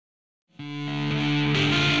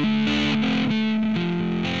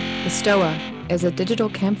Stoa is a digital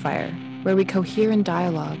campfire where we cohere in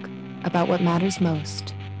dialogue about what matters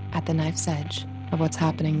most at the knife's edge of what's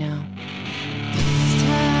happening now.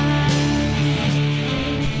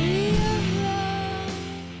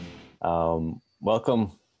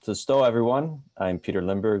 Welcome to Stoa, everyone. I'm Peter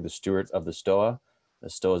Lindbergh, the steward of the Stoa. The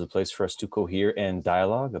Stoa is a place for us to cohere and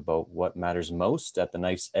dialogue about what matters most at the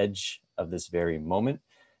knife's edge of this very moment.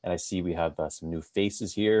 And I see we have some new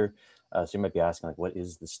faces here. So you might be asking, like, what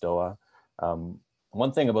is the Stoa?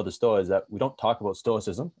 One thing about the Stoa is that we don't talk about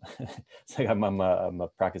Stoicism. It's like I'm a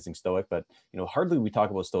practicing Stoic, but hardly we talk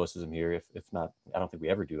about Stoicism here. If not, I don't think we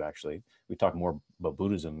ever do. Actually, we talk more about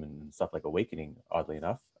Buddhism and stuff like awakening. Oddly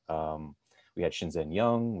enough, we had Shinzen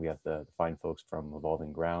Young. We have the fine folks from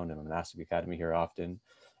Evolving Ground and the Monastic Academy here often,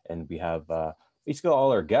 and we have basically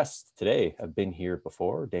all our guests today have been here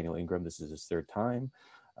before. Daniel Ingram, this is his third time.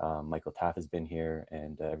 Michael Taft has been here,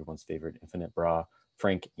 and everyone's favorite Infinite Bra,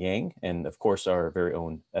 Frank Yang, and of course our very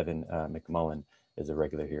own Evan McMullen is a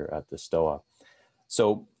regular here at the Stoa.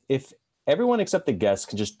 So if everyone except the guests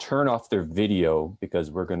can just turn off their video, because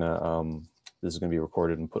we're gonna this is gonna be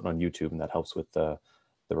recorded and put on YouTube, and that helps with the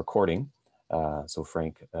recording. So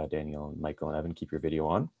Frank, Daniel, Michael, and Evan, keep your video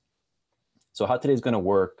on. So how today's gonna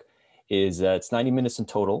work is it's 90 minutes in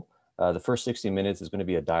total. The first 60 minutes is going to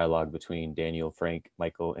be a dialogue between Daniel, Frank,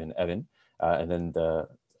 Michael, and Evan. And then the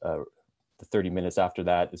 30 minutes after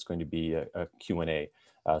that is going to be a Q&A.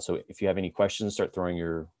 So if you have any questions, start throwing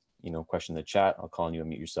your question in the chat. I'll call on you and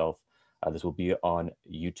mute yourself. This will be on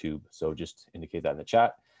YouTube, so just indicate that in the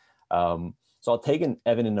chat. So I'll take in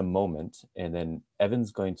Evan in a moment, and then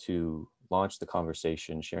Evan's going to launch the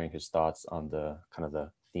conversation, sharing his thoughts on the kind of the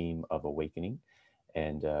theme of awakening.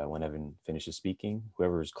 And when Evan finishes speaking,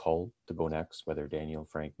 whoever is called to go next, whether Daniel,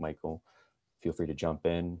 Frank, Michael, feel free to jump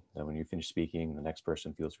in. And when you finish speaking, the next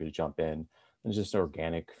person feels free to jump in. And it's just an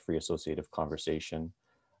organic, free associative conversation.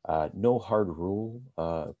 No hard rule,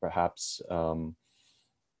 perhaps,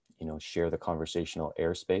 share the conversational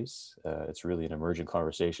airspace. It's really an emergent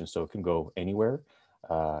conversation, so it can go anywhere.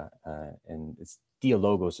 And it's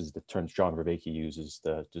Dialogos is the term John Vervaeke uses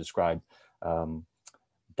to describe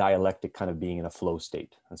dialectic kind of being in a flow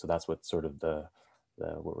state. And so that's what sort of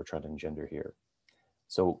what we're trying to engender here.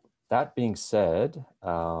 So that being said,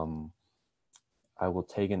 I will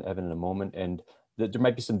take in Evan in a moment, and there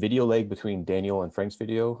might be some video lag between Daniel and Frank's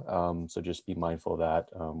video. So just be mindful of that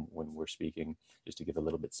when we're speaking, just to give a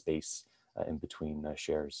little bit space in between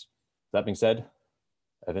shares. That being said,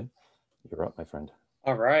 Evan, you're up, my friend.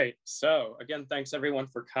 All right. So again, thanks everyone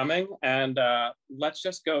for coming. And let's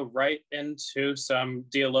just go right into some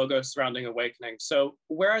Dialogos surrounding awakening. So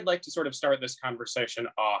where I'd like to sort of start this conversation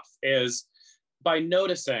off is by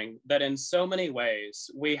noticing that in so many ways,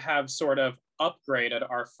 we have sort of upgraded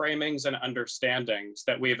our framings and understandings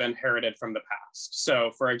that we've inherited from the past. So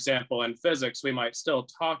for example, in physics, we might still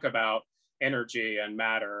talk about energy and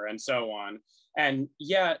matter and so on. And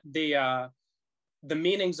yet the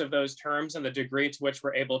meanings of those terms and the degree to which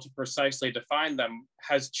we're able to precisely define them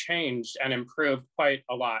has changed and improved quite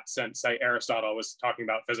a lot since, say, Aristotle was talking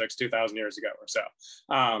about physics 2,000 years ago or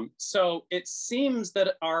so. So it seems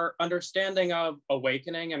that our understanding of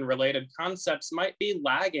awakening and related concepts might be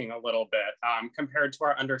lagging a little bit compared to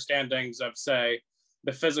our understandings of, say,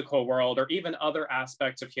 the physical world or even other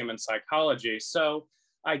aspects of human psychology. So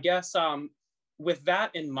I guess with that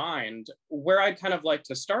in mind, where I'd kind of like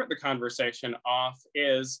to start the conversation off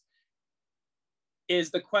is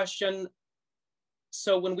the question,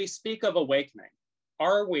 so when we speak of awakening,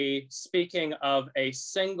 are we speaking of a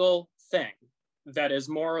single thing that is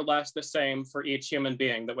more or less the same for each human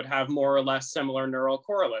being, that would have more or less similar neural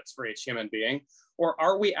correlates for each human being? Or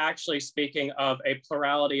are we actually speaking of a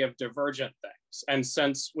plurality of divergent things? And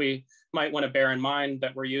since we might want to bear in mind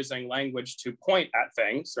that we're using language to point at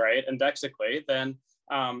things, right, indexically, then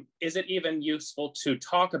is it even useful to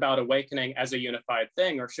talk about awakening as a unified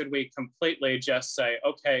thing? Or should we completely just say,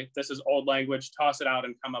 okay, this is old language, toss it out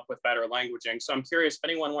and come up with better languaging? So I'm curious if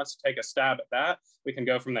anyone wants to take a stab at that, we can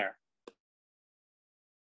go from there.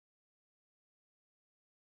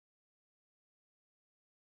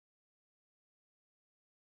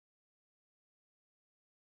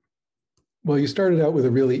 Well, you started out with a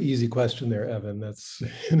really easy question there, Evan. That's,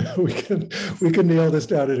 we can nail this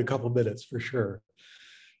down in a couple minutes for sure.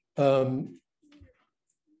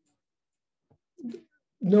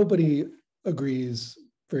 Nobody agrees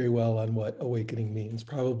very well on what awakening means.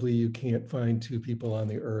 Probably you can't find two people on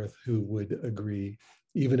the earth who would agree,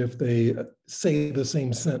 even if they say the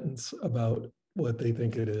same sentence about what they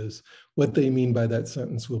think it is. What they mean by that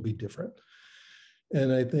sentence will be different.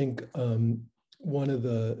 And I think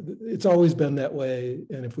it's always been that way.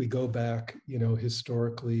 And if we go back,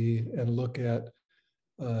 historically and look at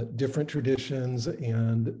different traditions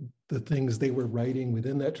and the things they were writing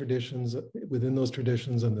within those traditions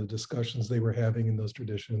and the discussions they were having in those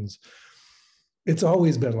traditions, it's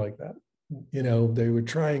always been like that. They were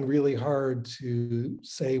trying really hard to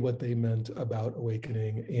say what they meant about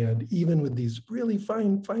awakening. And even with these really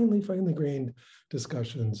finely grained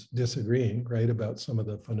discussions, disagreeing, right, about some of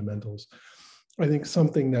the fundamentals. I think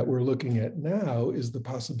something that we're looking at now is the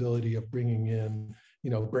possibility of bringing in,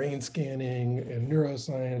 brain scanning and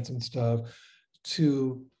neuroscience and stuff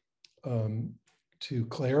to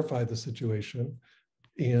clarify the situation.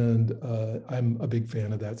 And I'm a big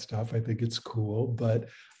fan of that stuff. I think it's cool, but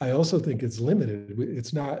I also think it's limited.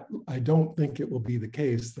 I don't think it will be the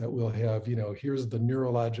case that we'll have, here's the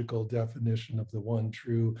neurological definition of the one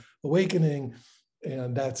true awakening,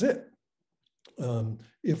 and that's it.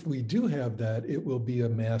 If we do have that, it will be a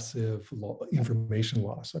massive information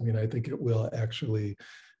loss. I mean, I think it will actually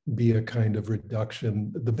be a kind of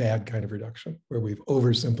reduction, the bad kind of reduction, where we've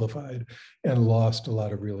oversimplified and lost a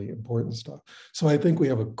lot of really important stuff. So I think we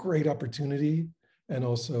have a great opportunity, and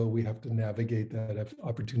also we have to navigate that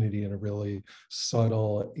opportunity in a really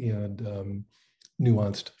subtle and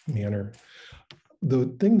nuanced manner. The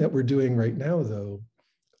thing that we're doing right now, though,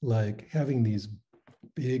 like having these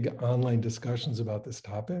big online discussions about this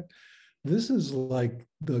topic, this is like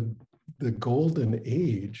the golden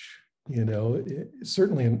age,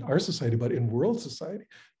 certainly in our society, but in world society.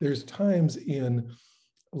 There's times in,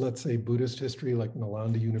 let's say, Buddhist history, like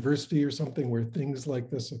Nalanda University or something, where things like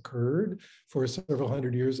this occurred for several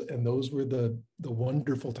hundred years, and those were the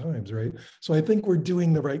wonderful times, right? So I think we're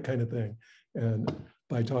doing the right kind of thing, and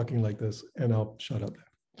by talking like this, and I'll shut up now.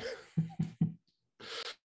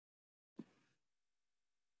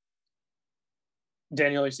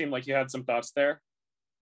 Daniel, you seemed like you had some thoughts there.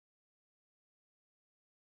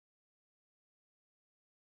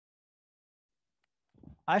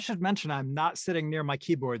 I should mention I'm not sitting near my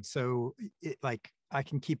keyboard, so I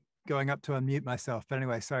can keep going up to unmute myself. But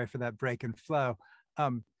anyway, sorry for that break and flow.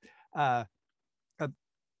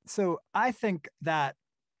 So I think that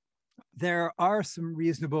there are some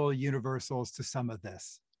reasonable universals to some of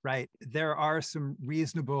this, right? There are some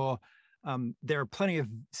reasonable, there are plenty of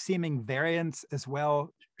seeming variants as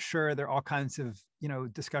well. Sure, there are all kinds of,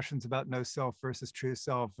 discussions about no self versus true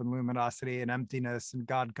self and luminosity and emptiness and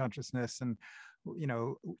God consciousness and,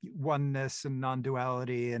 oneness and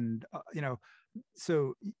non-duality. And,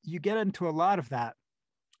 so you get into a lot of that.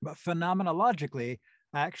 But phenomenologically,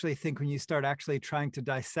 I actually think when you start actually trying to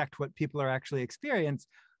dissect what people are actually experiencing,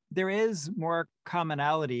 there is more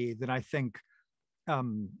commonality than I think.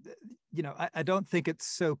 I don't think it's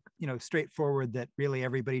so, straightforward that really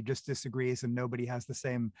everybody just disagrees and nobody has the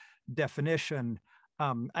same definition.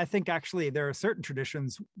 I think actually there are certain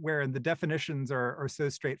traditions where the definitions are so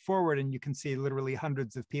straightforward, and you can see literally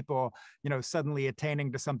hundreds of people, suddenly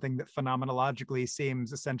attaining to something that phenomenologically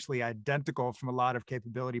seems essentially identical from a lot of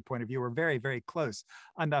capability point of view, or very, very close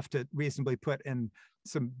enough to reasonably put in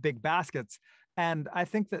some big baskets. And I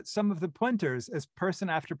think that some of the pointers, as person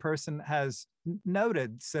after person has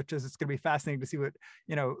noted, such as, it's going to be fascinating to see what,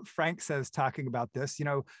 Frank says talking about this,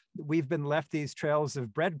 we've been left these trails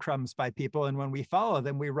of breadcrumbs by people. And when we follow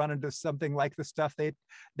them, we run into something like the stuff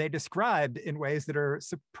they described in ways that are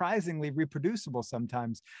surprisingly reproducible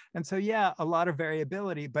sometimes. And so, yeah, a lot of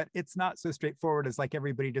variability, but it's not so straightforward as like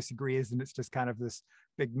everybody disagrees and it's just kind of this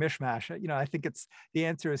big mishmash. I think the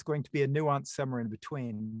answer is going to be a nuanced somewhere in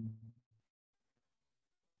between.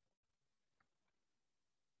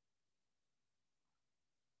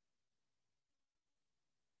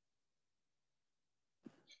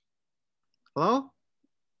 Hello?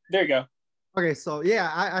 There you go. Okay, so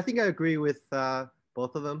yeah, I think I agree with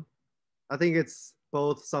both of them. I think it's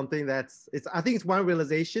both something I think it's one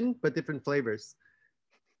realization, but different flavors.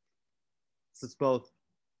 So it's both.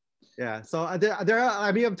 Yeah, so there are,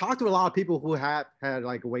 I've talked to a lot of people who have had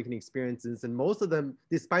like awakening experiences, and most of them,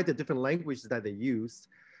 despite the different languages that they use,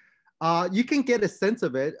 you can get a sense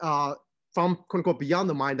of it from quote unquote beyond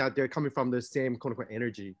the mind, that they're coming from the same quote unquote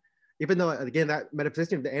energy. Even though, again, that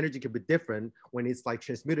manifestation of the energy can be different when it's like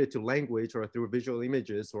transmitted to language or through visual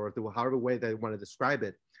images or through however way they want to describe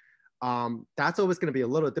it. That's always going to be a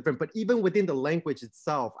little different. But even within the language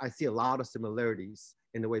itself, I see a lot of similarities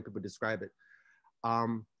in the way people describe it.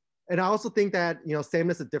 And I also think that,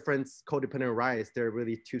 sameness and difference, codependent arise, they're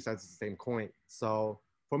really two sides of the same coin. So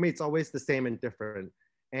for me, it's always the same and different.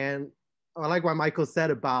 And I like what Michael said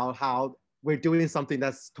about how we're doing something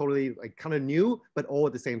that's totally like kind of new, but all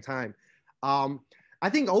at the same time. I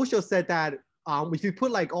think Osho said that if you put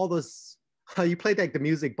like all those you played like the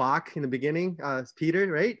music Bach in the beginning, Peter,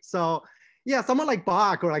 right? So yeah, someone like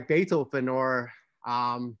Bach or like Beethoven or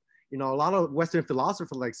you know, a lot of Western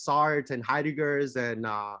philosophers like Sartre and Heidegger's and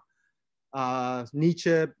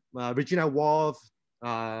Nietzsche, Virginia Woolf,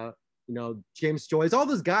 you know, James Joyce, all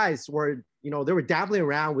those guys were, you know, they were dabbling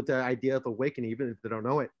around with the idea of awakening, even if they don't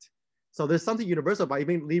know it. So there's something universal about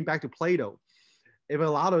even leading back to Plato. Even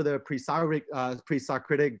a lot of the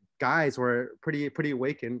pre-Socratic guys were pretty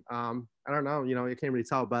awakened. I don't know, you know, you can't really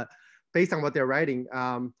tell, but based on what they're writing.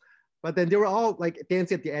 But then they were all like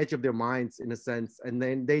dancing at the edge of their minds in a sense. And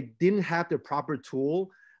then they didn't have the proper tool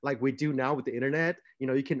like we do now with the internet. You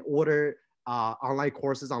know, you can order online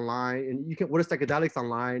courses online, and you can order psychedelics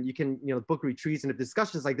online. You can, you know, book retreats and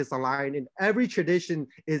discussions like this online. And every tradition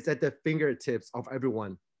is at the fingertips of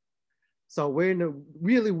everyone. So we're in a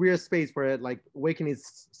really weird space where like awakening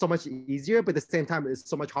is so much easier, but at the same time it's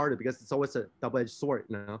so much harder because it's always a double-edged sword,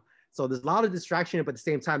 you know. So there's a lot of distraction, but at the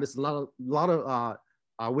same time there's a lot of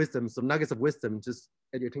wisdom, some nuggets of wisdom just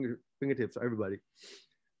at your fingertips for everybody.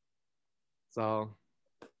 So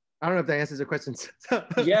I don't know if that answers your questions.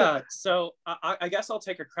 Yeah, so I guess I'll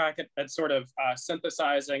take a crack at sort of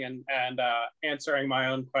synthesizing and answering my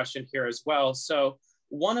own question here as well. So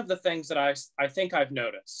one of the things that I think I've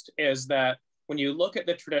noticed is that when you look at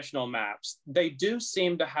the traditional maps, they do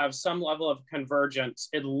seem to have some level of convergence,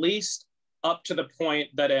 at least up to the point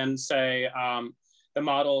that in, say, the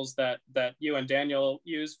models that you and Daniel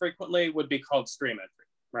use frequently would be called stream entry,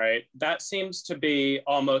 right? That seems to be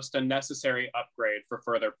almost a necessary upgrade for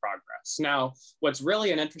further progress. Now, what's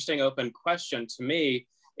really an interesting open question to me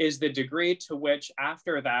is the degree to which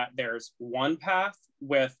after that there's one path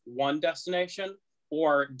with one destination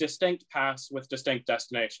or distinct paths with distinct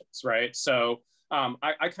destinations, right? So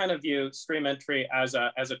I kind of view stream entry as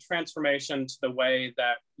a transformation to the way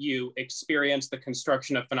that you experience the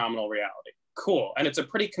construction of phenomenal reality. Cool, and it's a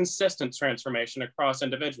pretty consistent transformation across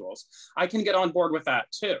individuals. I can get on board with that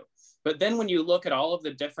too. But then when you look at all of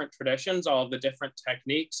the different traditions, all of the different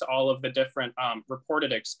techniques, all of the different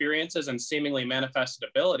reported experiences and seemingly manifested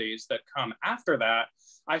abilities that come after that,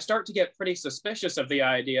 I start to get pretty suspicious of the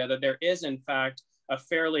idea that there is in fact a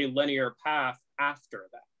fairly linear path after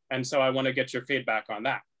that. And so I want to get your feedback on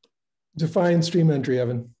that. Define stream entry,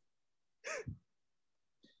 Evan.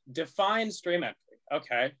 Define stream entry.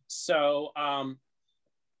 Okay, so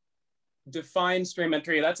define stream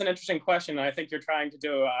entry. That's an interesting question. And I think you're trying to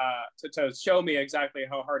do to show me exactly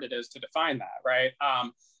how hard it is to define that, right?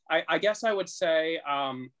 I guess I would say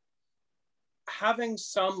having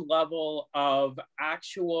some level of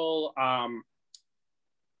actual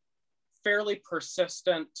fairly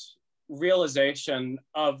persistent realization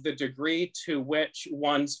of the degree to which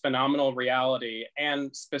one's phenomenal reality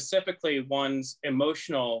and specifically one's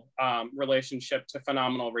emotional relationship to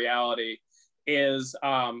phenomenal reality is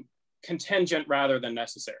contingent rather than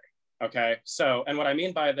necessary, okay? So, and what I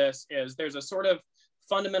mean by this is there's a sort of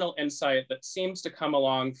fundamental insight that seems to come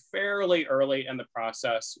along fairly early in the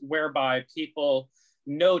process whereby people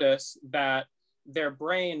notice that their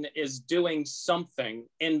brain is doing something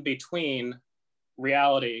in between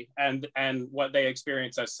reality and what they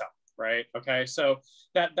experience as self, right? Okay, so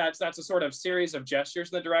that's a sort of series of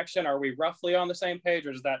gestures in the direction. Are we roughly on the same page,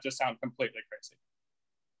 or does that just sound completely crazy?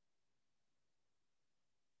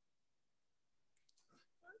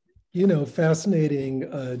 You know,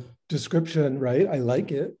 fascinating description, right? I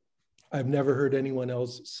like it. I've never heard anyone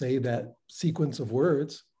else say that sequence of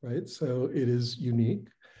words, right? So it is unique.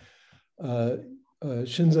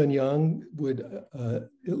 Shinzen Yang would, at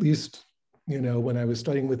least, you know, when I was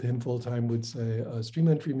studying with him full time, would say stream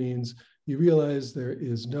entry means you realize there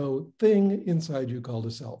is no thing inside you called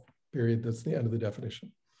a self, period. That's the end of the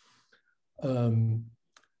definition.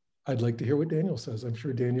 I'd like to hear what Daniel says. I'm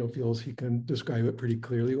sure Daniel feels he can describe it pretty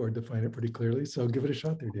clearly or define it pretty clearly. So give it a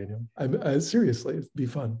shot there, Daniel. Seriously, it'd be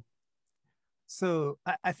fun. So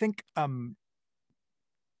I think,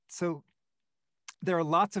 so there are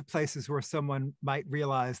lots of places where someone might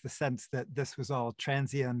realize the sense that this was all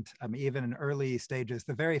transient, even in early stages.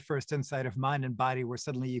 The very first insight of mind and body where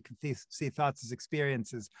suddenly you can see thoughts as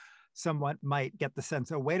experiences. Someone might get the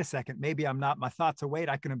sense, oh, wait a second, maybe I'm not my thoughts. Oh, wait,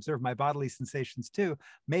 I can observe my bodily sensations too.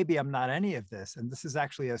 Maybe I'm not any of this. And this is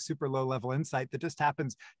actually a super low level insight that just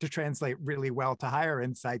happens to translate really well to higher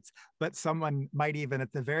insights. But someone might even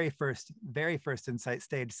at the very first insight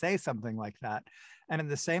stage say something like that. And in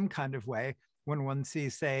the same kind of way, when one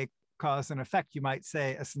sees, say, cause and effect, you might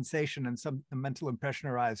say a sensation and a mental impression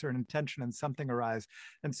arise, or an intention and something arise.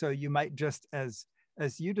 And so you might just, as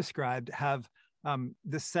you described, have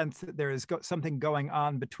the sense that there is something going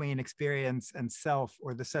on between experience and self,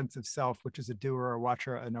 or the sense of self, which is a doer, a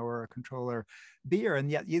watcher, a knower, a controller, beer. And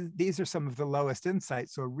yet these are some of the lowest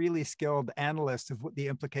insights. So a really skilled analyst of what the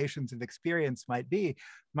implications of experience might be,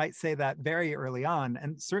 might say that very early on.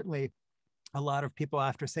 And certainly a lot of people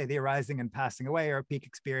after, say, the arising and passing away, or peak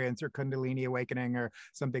experience, or Kundalini awakening, or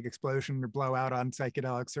some big explosion or blowout on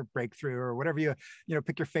psychedelics, or breakthrough, or whatever you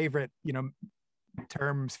pick your favorite,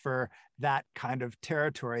 terms for that kind of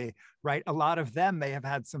territory, right? A lot of them may have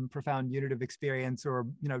had some profound unitive experience, or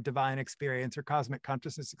divine experience, or cosmic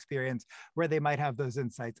consciousness experience, where they might have those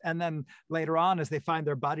insights. And then later on, as they find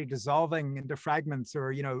their body dissolving into fragments,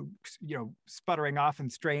 or sputtering off in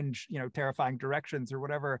strange, terrifying directions, or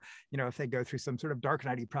whatever, if they go through some sort of dark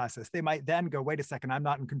nighty process, they might then go, wait a second, I'm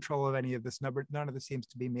not in control of any of this. None of this seems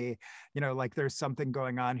to be me. Like there's something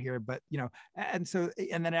going on here. But and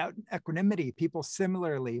then out in equanimity, people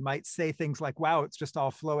similarly might say things like, wow, it's just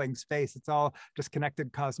all flowing space. It's all just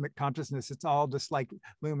connected cosmic consciousness. It's all just like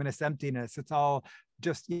luminous emptiness. It's all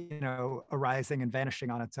just, arising and vanishing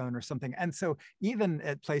on its own, or something. And so even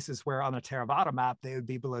at places where on a Theravada map, they would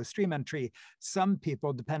be below stream entry, some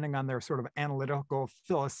people, depending on their sort of analytical,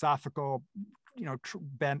 philosophical,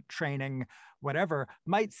 bent training, whatever,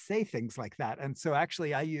 might say things like that. And so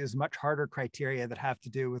actually I use much harder criteria that have to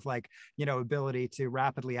do with ability to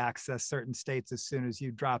rapidly access certain states as soon as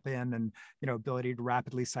you drop in, and, ability to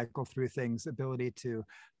rapidly cycle through things, ability to,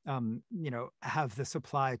 have this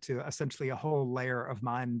apply to essentially a whole layer of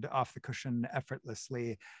mind off the cushion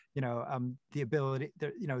effortlessly, the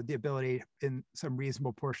ability in some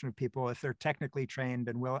reasonable portion of people, if they're technically trained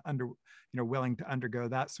and willing to undergo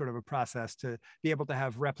that sort of a process, to be able to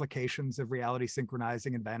have replications of reality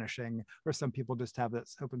synchronizing and vanishing, or some people just have that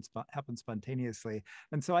happen spontaneously.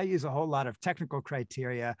 And so I use a whole lot of technical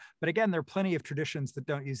criteria, but again, there are plenty of traditions that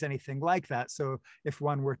don't use anything like that. So if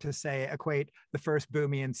one were to say, equate the first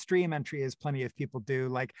Bhumian stream entry, as plenty of people do,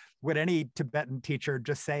 like, would any Tibetan teacher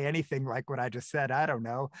just say anything like what I just said? I don't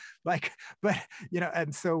know.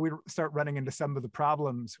 And so we start running into some of the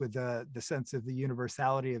problems with the sense of the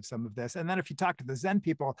universality of some of this. And then if you talk to the Zen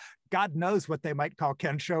people, God knows what they might call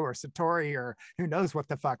Kensho or Satori, or who knows what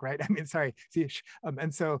the fuck, right? I mean, sorry.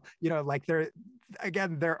 And so,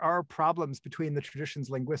 there are problems between the traditions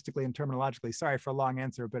linguistically and terminologically. Sorry for a long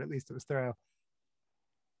answer, but at least it was thorough.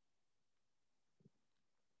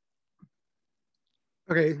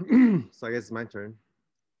 Okay, so I guess it's my turn.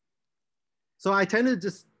 So I tend to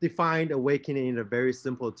just define awakening in a very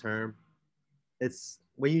simple term. It's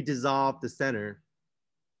when you dissolve the center,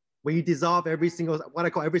 when you dissolve what I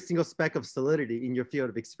call every single speck of solidity in your field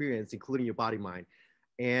of experience, including your body mind.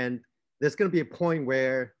 And there's going to be a point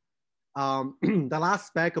where the last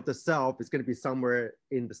speck of the self is going to be somewhere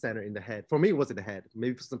in the center, in the head. For me, it was in the head.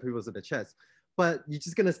 Maybe for some people, it was in the chest. But you're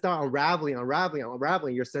just going to start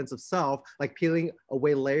unraveling your sense of self, like peeling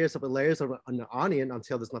away layers of an onion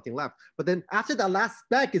until there's nothing left. But then after that last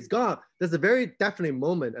speck is gone, there's a very definite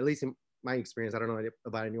moment, at least in my experience, I don't know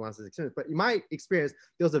about anyone else's experience, but in my experience,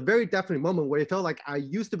 there was a very definite moment where it felt like I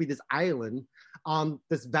used to be this island on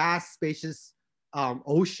this vast, spacious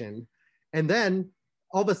ocean. And then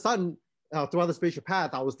all of a sudden, throughout the spiritual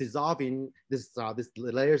path, I was dissolving this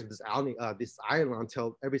layers of this island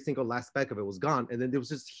until every single last speck of it was gone. And then there was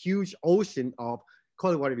this huge ocean of,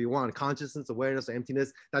 call it whatever you want, consciousness, awareness, or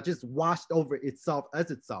emptiness, that just washed over itself as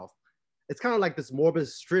itself. It's kind of like this morbid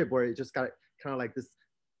strip where it just got kind of like this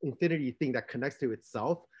infinity thing that connects to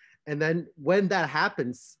itself. And then when that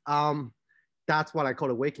happens, that's what I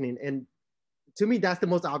call awakening. And to me, that's the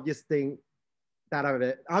most obvious thing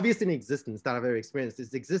obvious in existence that I've ever experienced,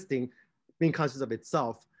 is existing, being conscious of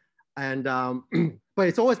itself. And but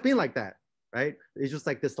it's always been like that, right? It's just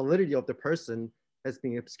like the solidity of the person has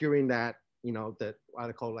been obscuring that, that what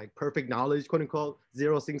I call like perfect knowledge, quote unquote,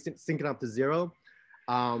 zero syncing up to zero.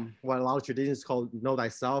 What a lot of traditions call know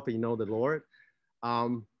thyself and you know the Lord.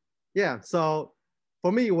 So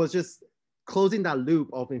for me, it was just closing that loop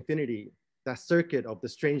of infinity, that circuit of the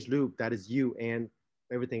strange loop that is you and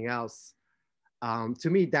everything else. To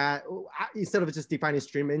me, that instead of just defining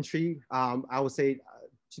stream entry, I would say,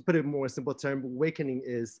 to put it in a more simple term, awakening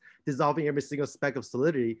is dissolving every single speck of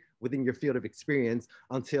solidity within your field of experience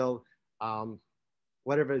until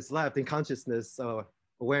whatever is left in consciousness or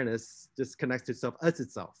awareness just connects to itself as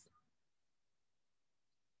itself.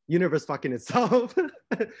 Universe fucking itself.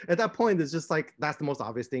 At that point, it's just like, that's the most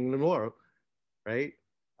obvious thing in the world, right?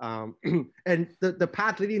 And the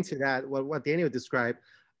path leading to that, what Daniel described,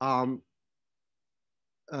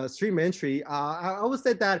 stream entry, I would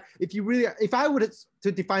say that if I were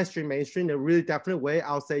to define stream entry in a really definite way,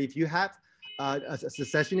 I'll say if you have a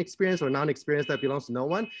secession experience or non-experience that belongs to no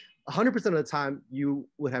one, 100% of the time you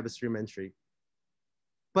would have a stream entry.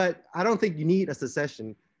 But I don't think you need a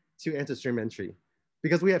secession to enter stream entry,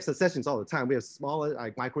 because we have secessions all the time. We have smaller,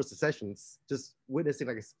 like micro secessions, just witnessing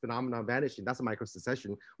like a phenomenon vanishing. That's a micro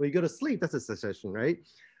secession. When you go to sleep, that's a secession, right?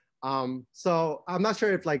 So I'm not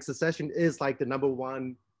sure if like secession is like the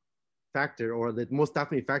 #1 factor or the most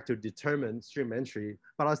definite factor to determine stream entry.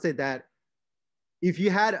 But I'll say that if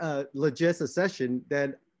you had a legit secession,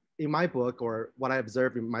 then in my book, or what I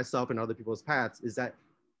observed in myself and other people's paths, is that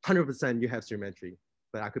 100% you have stream entry,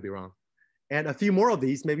 but I could be wrong. And a few more of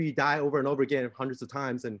these, maybe you die over and over again hundreds of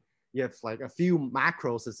times, and you have like a few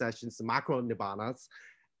macro secessions, macro nibbanas,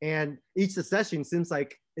 and each secession seems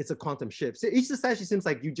like it's a quantum shift. So each secession seems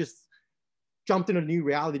like you just jumped in a new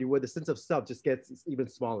reality where the sense of self just gets even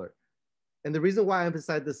smaller. And the reason why I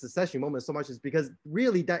emphasize the secession moment so much is because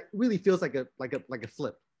really that really feels like a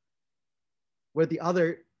flip, where the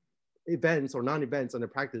other events or non-events on the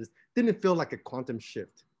practice didn't feel like a quantum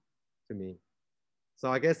shift to me.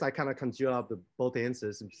 So I guess I kind of conjure up the both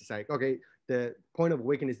answers. It's like, okay, the point of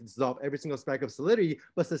awakening is to dissolve every single speck of solidity,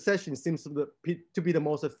 but secession seems to be the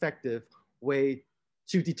most effective way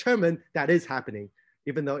to determine that is happening,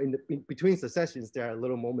 even though in between secessions, there are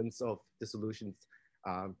little moments of dissolutions,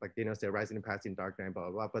 like Daniel said, rising and passing, dark night, blah,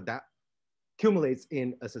 blah, blah, but that accumulates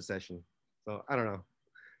in a secession. So I don't know.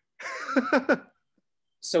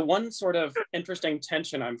 So one sort of interesting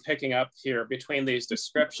tension I'm picking up here between these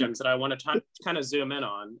descriptions that I want to kind of zoom in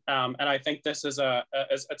on, and I think this is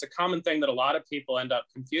it's a common thing that a lot of people end up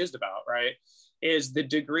confused about, right? Is the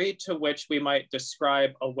degree to which we might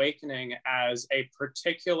describe awakening as a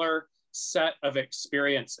particular set of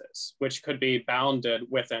experiences, which could be bounded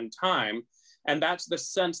within time. And that's the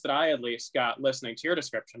sense that I at least got listening to your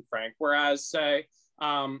description, Frank, whereas say,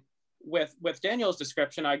 with Daniel's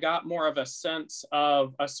description, I got more of a sense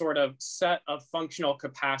of a sort of set of functional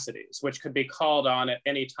capacities, which could be called on at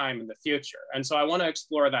any time in the future. And so I want to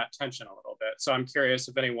explore that tension a little bit. So I'm curious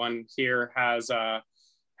if anyone here has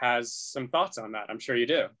some thoughts on that. I'm sure you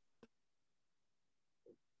do.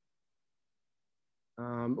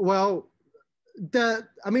 Well, the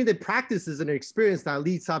practices and the experience that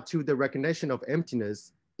leads up to the recognition of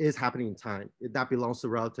emptiness is happening in time. That belongs to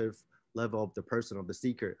the relative level of the person, of the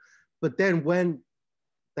seeker. But then when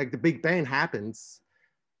like the Big Bang happens,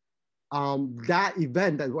 that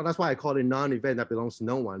event, that's why I call it a non-event that belongs to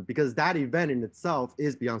no one, because that event in itself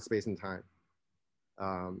is beyond space and time.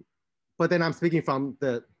 But then I'm speaking from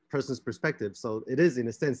the person's perspective. So it is in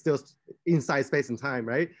a sense still inside space and time,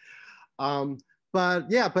 right? But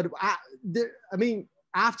yeah, I mean,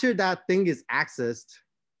 after that thing is accessed,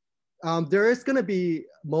 there is gonna be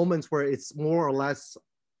moments where it's more or less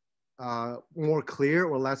more clear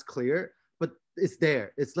or less clear, but it's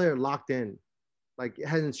there locked in, like it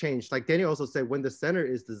hasn't changed. Like Daniel also said, when the center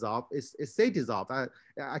is dissolved, it stays dissolved.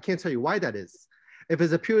 I can't tell you why that is. If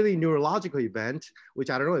it's a purely neurological event, which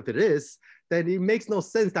I don't know if it is, then it makes no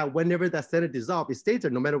sense that whenever that center dissolves, it stays there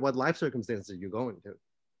no matter what life circumstances you're going to.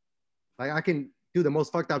 Like I can do the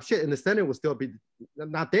most fucked up shit and the center will still be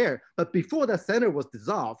not there. But before that center was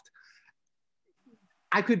dissolved,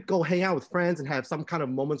 I could go hang out with friends and have some kind of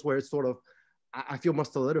moments where it's sort of, I feel more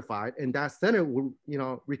solidified, and that center will,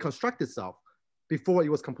 reconstruct itself before it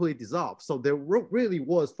was completely dissolved. So there really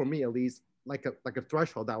was, for me at least, like a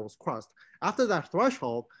threshold that was crossed. After that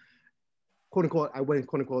threshold, quote unquote, I went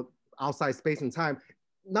quote unquote outside space and time.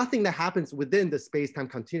 Nothing that happens within the space-time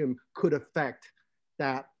continuum could affect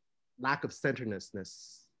that lack of centeredness.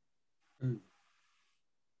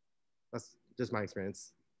 That's just my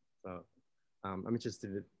experience. So. I'm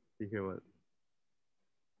interested to hear what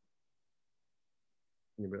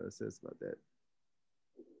anybody else says about that.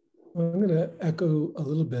 Well, I'm going to echo a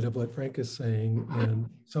little bit of what Frank is saying and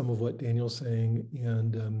some of what Daniel's saying,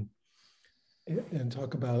 and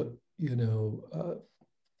talk about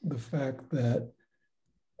the fact that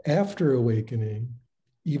after awakening,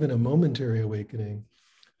 even a momentary awakening,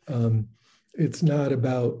 it's not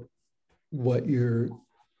about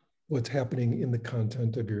what's happening in the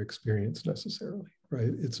content of your experience necessarily,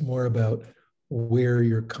 right? It's more about where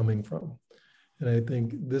you're coming from. And I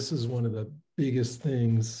think this is one of the biggest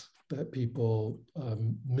things that people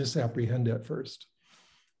misapprehend at first,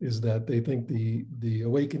 is that they think the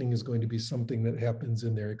awakening is going to be something that happens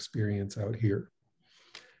in their experience out here.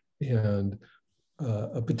 And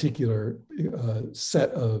a particular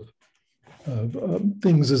set of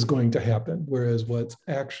things is going to happen, whereas what's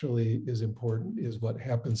actually is important is what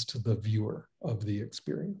happens to the viewer of the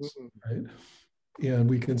experience, right? And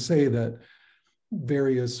we can say that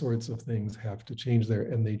various sorts of things have to change there,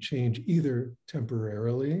 and they change either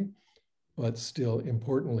temporarily but still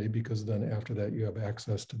importantly, because then after that you have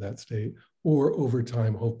access to that state, or over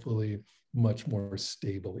time, hopefully much more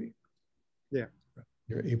stably. Yeah.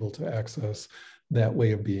 You're able to access that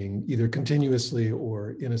way of being either continuously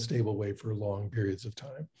or in a stable way for long periods of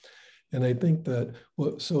time. And I think that,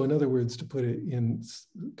 well, so in other words, to put it in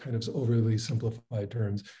kind of overly simplified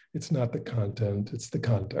terms, it's not the content, it's the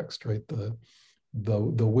context, right? The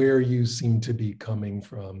where you seem to be coming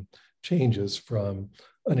from changes from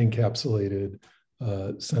an encapsulated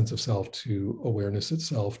sense of self to awareness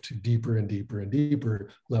itself, to deeper and deeper and deeper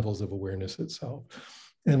levels of awareness itself.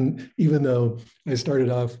 And even though I started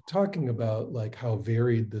off talking about like how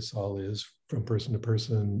varied this all is from person to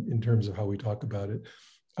person in terms of how we talk about it,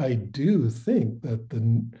 I do think that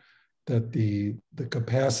the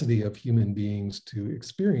capacity of human beings to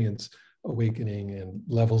experience awakening and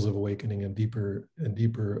levels of awakening and deeper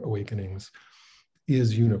awakenings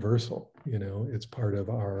is universal. You know, it's part of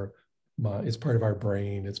our brain, it's part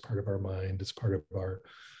of our mind, it's part of our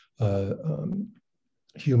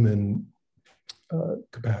human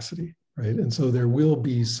capacity, right? And so there will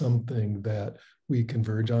be something that we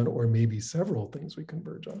converge on, or maybe several things we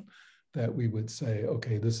converge on, that we would say,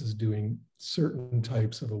 okay, this is doing certain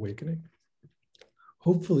types of awakening.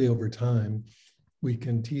 Hopefully over time, we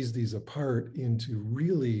can tease these apart into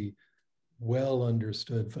really well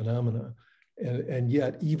understood phenomena. And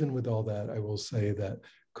yet, even with all that, I will say that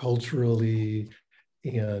culturally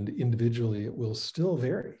and individually, it will still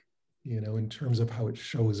vary, you know, in terms of how it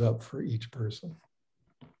shows up for each person.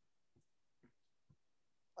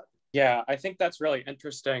 Yeah, I think that's really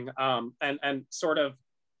interesting, and sort of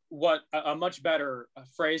what a much better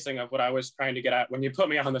phrasing of what I was trying to get at when you put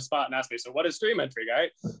me on the spot and asked me, so what is stream entry,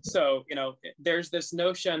 right? So, you know, there's this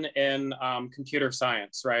notion in computer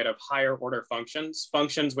science, right, of higher order functions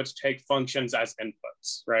which take functions as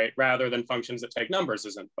inputs, right, rather than functions that take numbers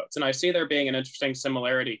as inputs. And I see there being an interesting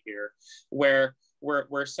similarity here where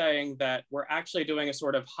we're saying that we're actually doing a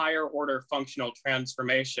sort of higher order functional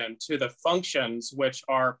transformation to the functions which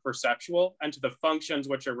are perceptual and to the functions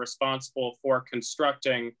which are responsible for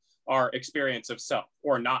constructing our experience of self,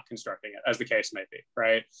 or not constructing it, as the case may be,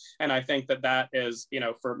 right? And I think that that is, you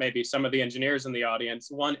know, for maybe some of the engineers in the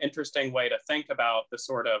audience, one interesting way to think about the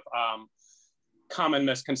sort of common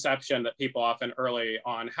misconception that people often early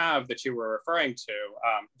on have that you were referring to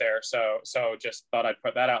there. So just thought I'd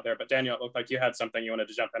put that out there. But Daniel, it looked like you had something you wanted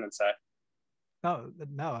to jump in and say. Oh,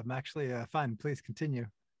 no, I'm actually fine. Please continue.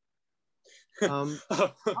 I'll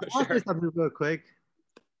say something real quick.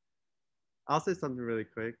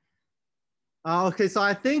 Okay, so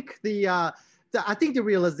I think the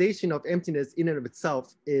realization of emptiness in and of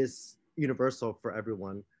itself is universal for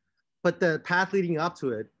everyone. But the path leading up to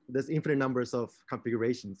it, there's infinite numbers of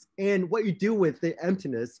configurations. And what you do with the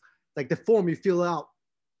emptiness, like the form you fill out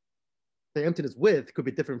the emptiness with, could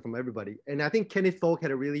be different from everybody. And I think Kenneth Folk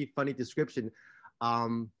had a really funny description.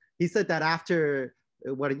 He said that after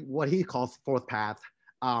what he calls fourth path,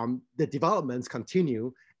 the developments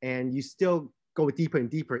continue and you still go deeper and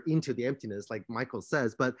deeper into the emptiness, like Michael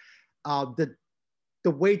says. But the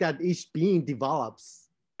way that each being develops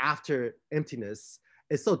after emptiness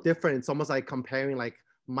is so different. It's almost like comparing like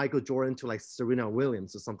Michael Jordan to like Serena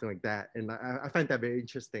Williams or something like that. And I find that very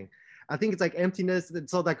interesting. I think it's like emptiness. And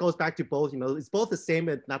so that goes back to both, you know, it's both the same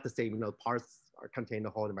and not the same, you know, parts are contained the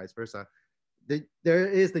whole and vice versa. There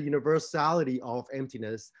is the universality of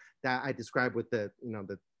emptiness that I described with the, you know,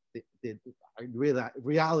 the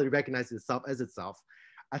reality recognizes itself as itself.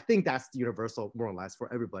 I think that's universal more or less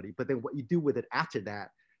for everybody. But then what you do with it after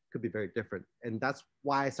that could be very different. And that's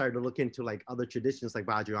why I started to look into like other traditions like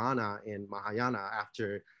Vajrayana and Mahayana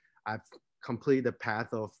after I've completed the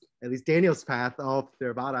path of, at least Daniel's path of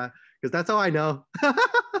Theravada, because that's all I know.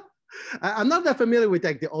 I'm not that familiar with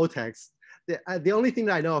like the old text. The only thing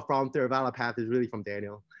that I know from Theravada path is really from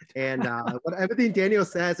Daniel. And everything Daniel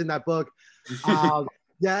says in that book,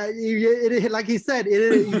 yeah, like he said,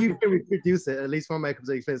 you can reproduce it, at least from my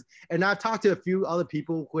experience. And I've talked to a few other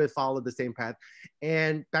people who have followed the same path.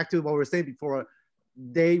 And back to what we were saying before,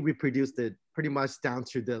 they reproduced it pretty much down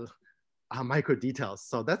to the micro details.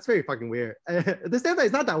 So that's very fucking weird. At the same time,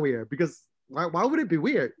 it's not that weird, because why would it be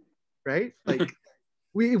weird, right? Like,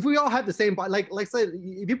 if we all had the same body, like say,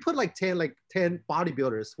 if you put like 10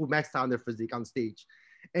 bodybuilders who maxed out their physique on stage,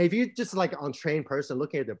 and if you just like untrained person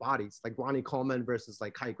looking at their bodies, like Ronnie Coleman versus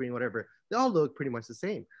like Kai Green, whatever, they all look pretty much the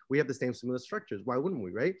same. We have the same similar structures. Why wouldn't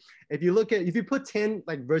we, right? If you put 10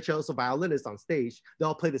 like virtuoso violinists on stage, they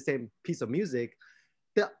all play the same piece of music.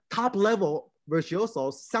 The top level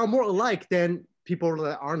virtuosos sound more alike than people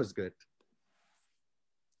that aren't as good.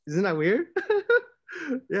 Isn't that weird?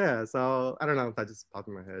 Yeah, so I don't know if that just popped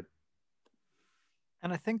in my head.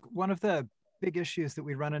 And I think one of the big issues that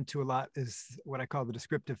we run into a lot is what I call the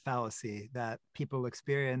descriptive fallacy, that people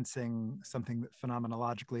experiencing something that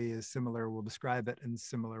phenomenologically is similar will describe it in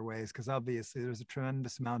similar ways, because obviously there's a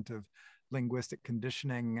tremendous amount of linguistic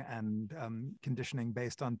conditioning and conditioning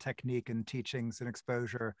based on technique and teachings and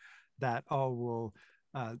exposure that all will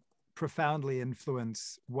profoundly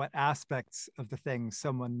influence what aspects of the thing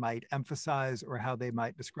someone might emphasize or how they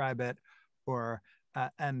might describe it. Or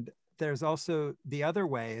and there's also the other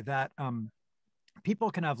way that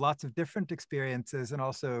people can have lots of different experiences and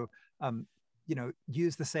also,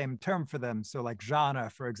 use the same term for them. So like jhana,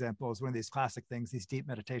 for example, is one of these classic things. These deep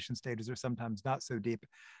meditation stages are sometimes not so deep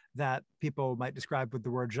that people might describe with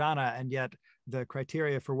the word jhana, and yet the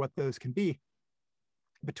criteria for what those can be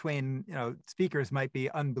between speakers might be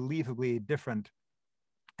unbelievably different.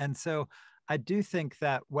 And so I do think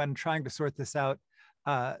that when trying to sort this out,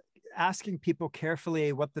 asking people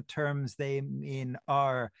carefully what the terms they mean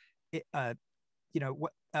are, and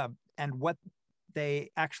what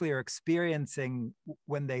they actually are experiencing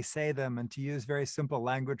when they say them, and to use very simple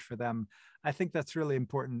language for them, I think that's really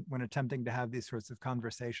important when attempting to have these sorts of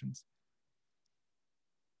conversations.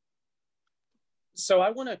 So I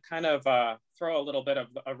want to kind of throw a little bit of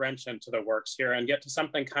a wrench into the works here and get to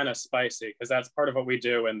something kind of spicy, because that's part of what we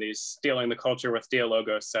do in these Stealing the Culture with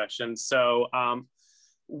Dialogos sessions. So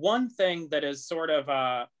one thing that is sort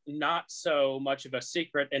of not so much of a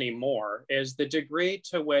secret anymore is the degree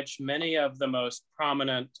to which many of the most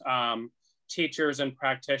prominent teachers and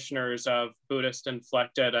practitioners of Buddhist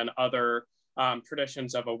inflected and other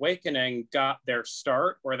traditions of awakening got their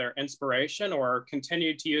start or their inspiration or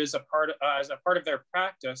continued to use as a part of their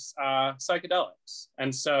practice psychedelics.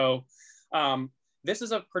 And so this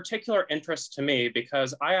is of particular interest to me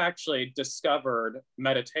because I actually discovered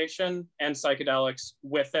meditation and psychedelics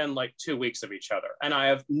within like 2 weeks of each other. And I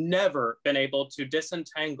have never been able to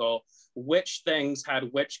disentangle which things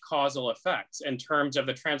had which causal effects in terms of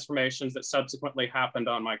the transformations that subsequently happened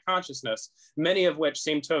on my consciousness, many of which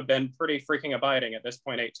seem to have been pretty freaking abiding at this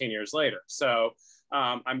point, 18 years later. So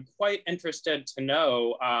I'm quite interested to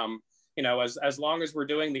know, as long as we're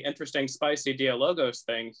doing the interesting, spicy Dialogos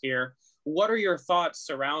thing here, what are your thoughts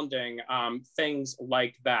surrounding things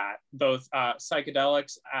like that, both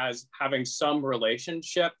psychedelics as having some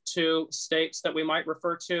relationship to states that we might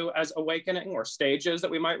refer to as awakening, or stages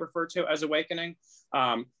that we might refer to as awakening?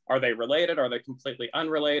 Are they related? Are they completely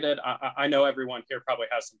unrelated? I know everyone here probably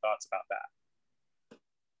has some thoughts about that.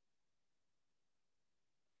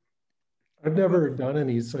 I've never done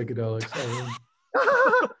any psychedelics.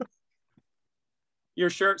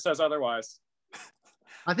 Your shirt says otherwise.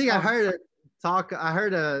 I think I heard a talk. I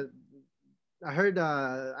heard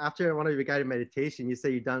after one of your guided meditation, you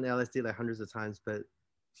say you've done LSD like hundreds of times, but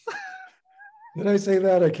did I say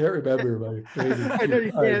that? I can't remember. My brain I know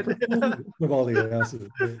you can't. With all the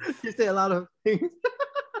acid. You say a lot of things.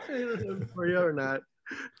 I don't know for you or not.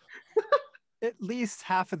 At least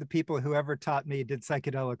half of the people who ever taught me did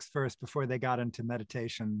psychedelics first before they got into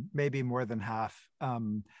meditation, maybe more than half.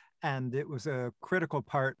 And it was a critical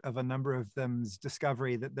part of a number of them's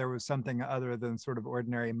discovery that there was something other than sort of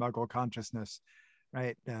ordinary muggle consciousness,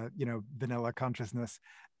 right? Vanilla consciousness.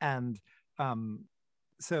 And and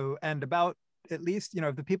about at least,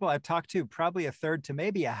 the people I've talked to, probably a third to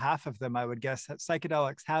maybe a half of them, I would guess,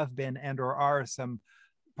 psychedelics have been and or are some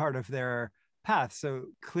part of their path. So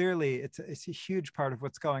clearly it's a huge part of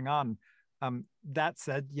what's going on. That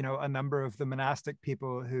said, a number of the monastic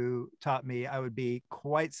people who taught me, I would be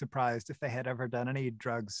quite surprised if they had ever done any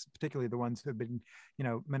drugs, particularly the ones who have been,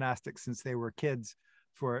 monastic since they were kids,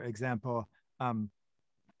 for example.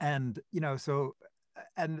 And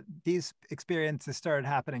these experiences started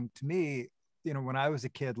happening to me, when I was a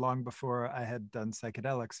kid, long before I had done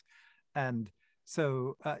psychedelics. And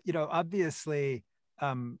so, obviously,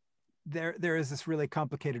 there is this really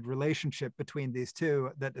complicated relationship between these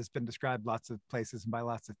two that has been described lots of places and by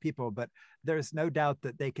lots of people, but there's no doubt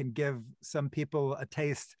that they can give some people a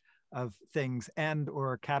taste of things and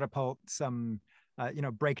or catapult some,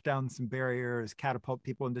 break down some barriers, catapult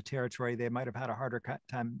people into territory they might have had a harder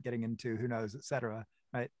time getting into, who knows, et cetera,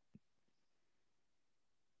 right?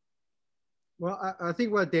 Well, I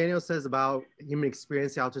think what Daniel says about human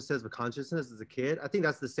experience, he also says with consciousness as a kid, I think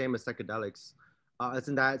that's the same as psychedelics. As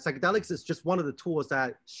in that psychedelics is just one of the tools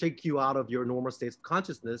that shake you out of your normal states of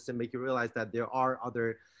consciousness and make you realize that there are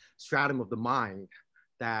other stratum of the mind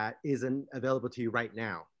that isn't available to you right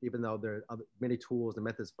now, even though there are many tools and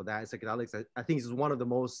methods for that. Psychedelics, I think, is one of the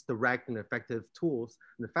most direct and effective tools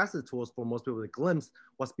and the fastest tools for most people to glimpse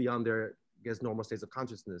what's beyond their, normal states of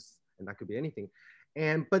consciousness. And that could be anything.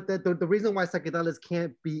 But the reason why psychedelics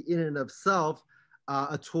can't be in and of itself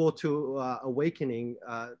a tool to awakening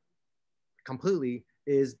completely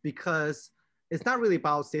is because it's not really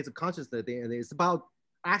about states of consciousness at the end. It's about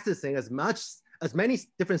accessing as many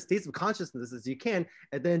different states of consciousness as you can,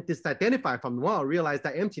 and then disidentify from one, realize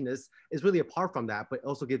that emptiness is really apart from that, but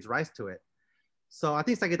also gives rise to it. So I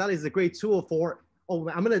think psychedelics is a great tool for, oh,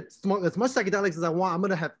 I'm gonna smoke as much psychedelics as I want. I'm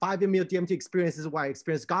gonna have 5-MeO DMT experiences where I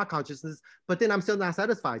experience God consciousness, but then I'm still not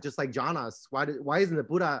satisfied, just like jhanas. Why isn't the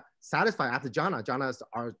Buddha satisfied after jhana? Jhanas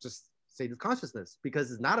are just states of consciousness,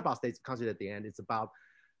 because it's not about states of consciousness at the end. It's about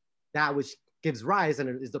that which gives rise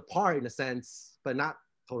and is the part in a sense, but not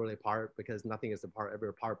totally apart, because nothing is ever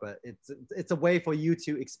apart, but it's a way for you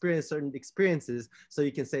to experience certain experiences so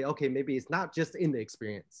you can say, okay, maybe it's not just in the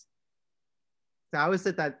experience. So I always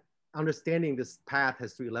said that understanding this path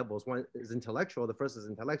has 3 levels. One is intellectual. The first is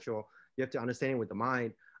intellectual. You have to understand it with the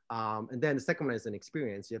mind. And then the second one is an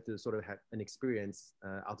experience. You have to sort of have an experience,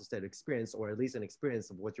 out-of-state experience, or at least an experience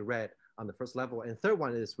of what you read on the first level. And third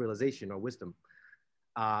one is realization or wisdom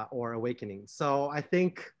or awakening. So I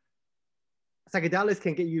think psychedelics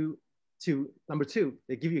can get you to number 2.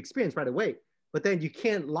 They give you experience right away, but then you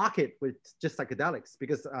can't lock it with just psychedelics,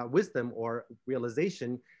 because wisdom or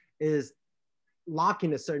realization is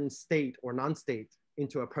locking a certain state or non-state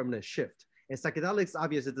into a permanent shift. And psychedelics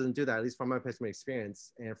obviously doesn't do that, at least from my personal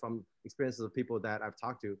experience and from experiences of people that I've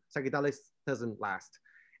talked to. Psychedelics doesn't last.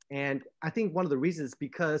 And I think one of the reasons,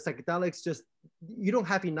 because psychedelics just, you don't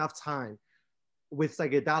have enough time with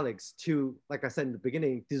psychedelics to, like I said in the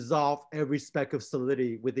beginning, dissolve every speck of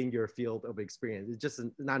solidity within your field of experience. It's just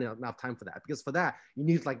not enough time for that, because for that, you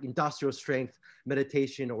need like industrial strength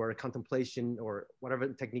meditation or contemplation or whatever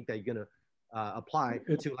technique that you're gonna apply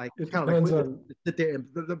to, like kind of like sit there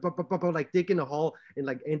and like dig in a hole, and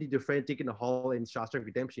like Andy Dufresne digging a hole in Shawshank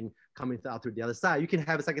Redemption, coming out through the other side. You can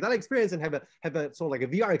have a psychedelic experience and have a sort of like a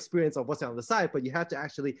VR experience of what's on the side, but you have to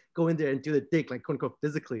actually go in there and do the dig, like quote unquote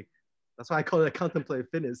physically. That's why I call it a contemplative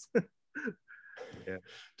fitness. Yeah.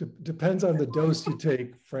 Depends on the dose you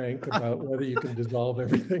take, Frank, about whether you can dissolve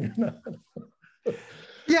everything or not.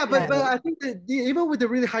 Yeah, but I think that even with the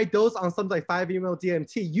really high dose on something like 5-MeO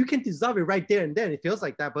DMT, you can dissolve it right there and then. It feels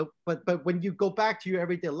like that, but when you go back to your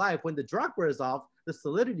everyday life, when the drug wears off, the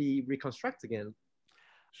solidity reconstructs again.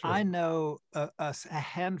 Sure. I know a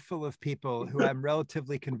handful of people who I'm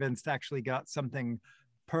relatively convinced actually got something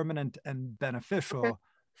permanent and beneficial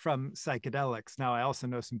from psychedelics. Now, I also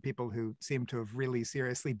know some people who seem to have really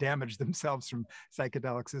seriously damaged themselves from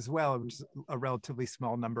psychedelics as well, which is a relatively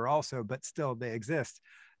small number also, but still they exist.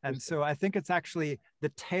 And so I think it's actually the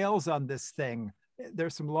tails on this thing.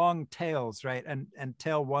 There's some long tails, right? And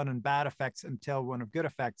tail 1 and bad effects and tail 1 of good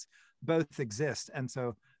effects both exist. And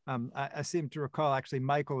so I seem to recall actually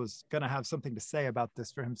Michael is going to have something to say about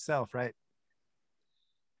this for himself, right?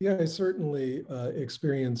 Yeah, I certainly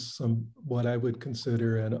experienced some, what I would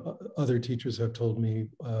consider, and other teachers have told me,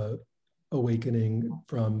 awakening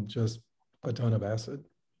from just a ton of acid,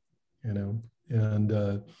 you know,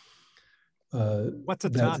 and what's a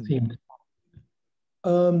ton?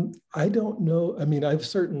 I don't know. I mean, I've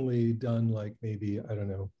certainly done like maybe, I don't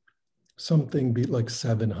know, something like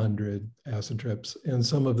 700 acid trips, and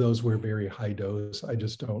some of those were very high dose. I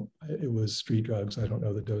just don't, it was street drugs. I don't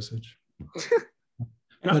know the dosage.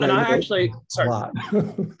 And I actually, sorry.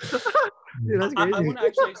 Dude, that's crazy. I want to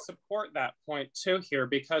actually support that point too here,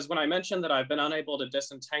 because when I mentioned that I've been unable to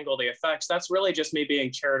disentangle the effects, that's really just me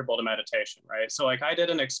being charitable to meditation, right? So like I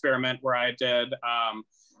did an experiment where I did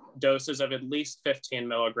doses of at least 15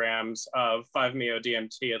 milligrams of 5-MeO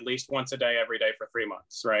DMT at least once a day, every day for 3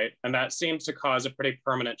 months, right? And that seems to cause a pretty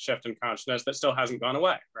permanent shift in consciousness that still hasn't gone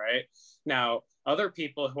away, right? Now, other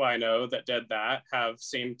people who I know that did that have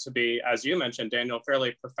seemed to be, as you mentioned, Daniel,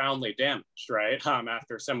 fairly profoundly damaged, right?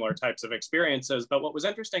 After similar types of experiences. But what was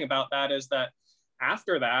interesting about that is that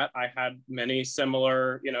after that, I had many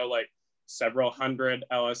similar, you know, like several hundred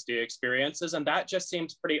LSD experiences. And that just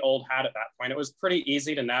seems pretty old hat at that point. It was pretty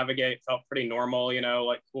easy to navigate, felt pretty normal, you know,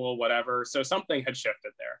 like cool, whatever. So something had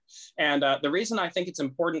shifted there. And the reason I think it's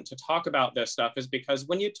important to talk about this stuff is because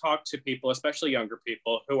when you talk to people, especially younger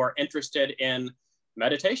people who are interested in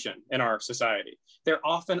meditation in our society, they're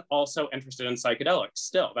often also interested in psychedelics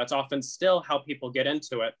still. That's often still how people get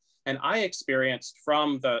into it. And I experienced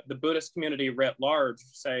from the Buddhist community writ large,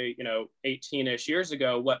 say, you know, 18-ish years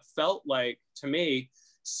ago, what felt like to me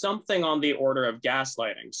something on the order of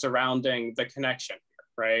gaslighting surrounding the connection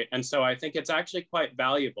here, right? And so I think it's actually quite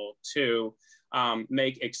valuable to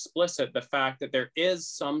make explicit the fact that there is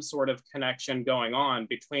some sort of connection going on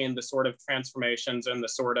between the sort of transformations and the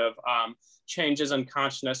sort of changes in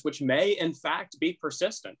consciousness, which may in fact be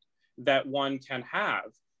persistent, that one can have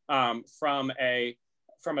from a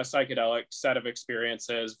psychedelic set of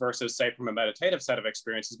experiences versus, say, from a meditative set of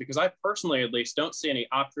experiences, because I personally, at least, don't see any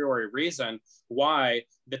a priori reason why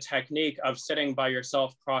the technique of sitting by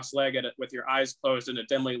yourself cross-legged with your eyes closed in a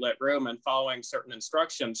dimly lit room and following certain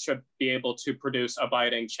instructions should be able to produce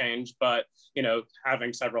abiding change, but, you know,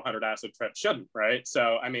 having several hundred acid trips shouldn't, right?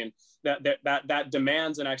 So, I mean, that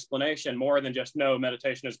demands an explanation more than just, no,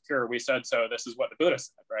 meditation is pure, we said so, this is what the Buddha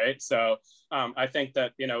said, right? So I think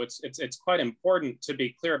that, you know, it's quite important to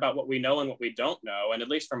be clear about what we know and what we don't know. And at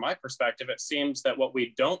least from my perspective, it seems that what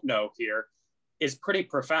we don't know here is pretty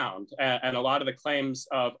profound. And a lot of the claims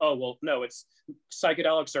of, oh, well, no, it's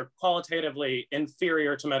psychedelics are qualitatively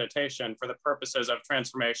inferior to meditation for the purposes of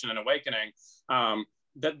transformation and awakening,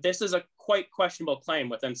 that this is a quite questionable claim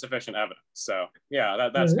with insufficient evidence. So yeah,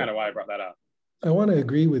 that's kind of why I brought that up. I want to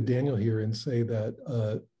agree with Daniel here and say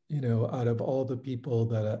that, you know, out of all the people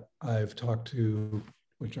that I've talked to,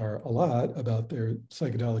 which are a lot, about their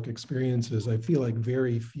psychedelic experiences, I feel like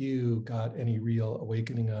very few got any real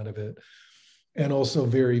awakening out of it. And also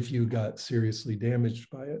very few got seriously damaged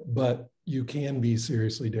by it, but you can be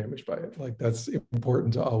seriously damaged by it. Like, that's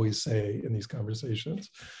important to always say in these conversations.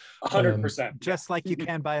 100%. Just like you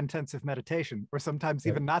can by intensive meditation, or sometimes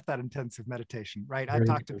even not that intensive meditation, right? I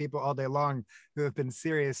talk to people all day long who have been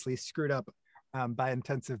seriously screwed up by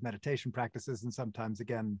intensive meditation practices, and sometimes,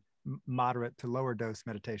 again, moderate to lower dose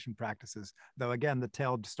meditation practices. Though, again, the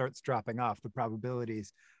tail starts dropping off, the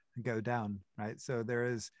probabilities go down, right? So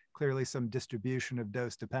there is clearly some distribution of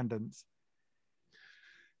dose dependence.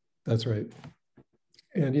 That's right.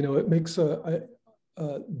 And, you know, it makes the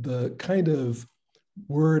kind of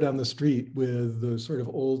word on the street with the sort of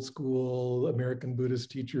old school American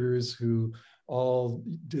Buddhist teachers who all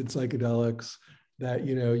did psychedelics, that,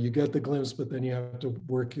 you know, you get the glimpse, but then you have to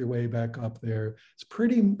work your way back up there.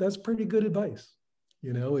 That's pretty good advice.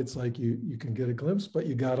 You know, it's like you can get a glimpse, but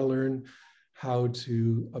you got to learn how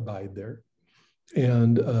to abide there.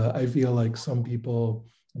 And I feel like some people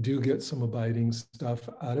do get some abiding stuff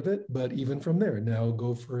out of it, but even from there, now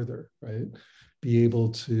go further, right? Be able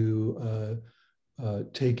to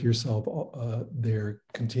take yourself there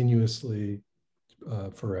continuously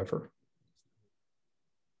forever.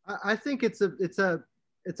 I think it's a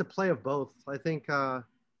play of both. I think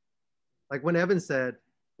like when Evan said,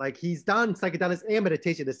 like, he's done psychedelics and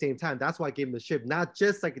meditation at the same time. That's why I gave him the shift, not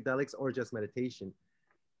just psychedelics or just meditation.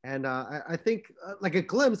 And I think like a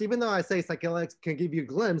glimpse, even though I say psychedelics can give you a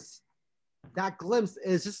glimpse, that glimpse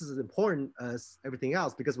is just as important as everything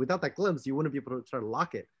else, because without that glimpse, you wouldn't be able to try to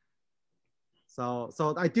lock it. So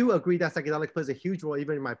I do agree that psychedelics plays a huge role,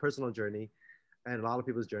 even in my personal journey and a lot of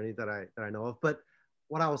people's journey that I know of. But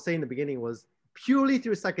what I was saying in the beginning was, purely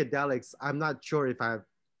through psychedelics, I'm not sure if I've,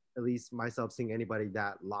 at least myself, seeing anybody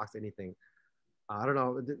that locks anything. I don't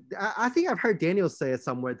know. I think I've heard Daniel say it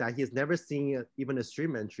somewhere that he has never seen even a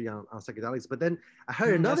stream entry on psychedelics. But then I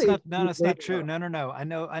heard another. That's not true. No. I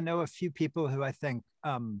know a few people who I think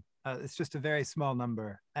it's just a very small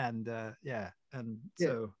number, and yeah, that's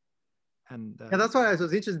why I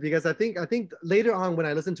was interested, because I think later on when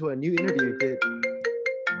I listened to a new interview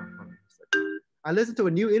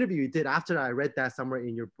you did after I read that somewhere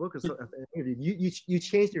in your book or so, you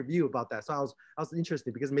changed your view about that. So I was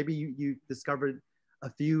interested, because maybe you discovered a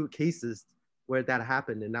few cases where that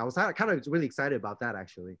happened, and I was kind of really excited about that,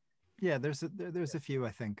 actually. Yeah, there's a few, I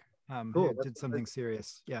think, cool. who did something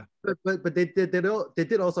serious. Yeah, but they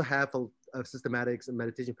did also have a systematics and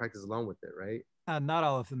meditation practice along with it, right? Not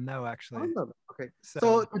all of them, no, actually. Okay,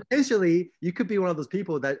 so potentially you could be one of those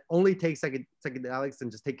people that only take psychedelics and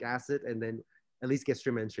just take acid and then at least get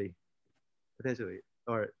stream entry, potentially,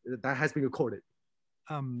 or that has been recorded.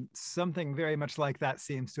 Something very much like that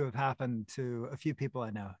seems to have happened to a few people I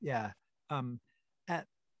know. Yeah. Yeah.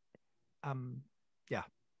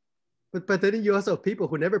 But then you also have people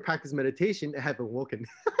who never practice meditation and have awoken.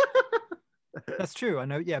 That's true. I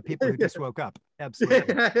know. Yeah, people who just woke up.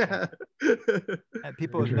 Absolutely. Yeah. And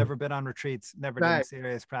people who've never been on retreats, never done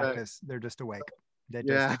serious practice. They're just awake. They're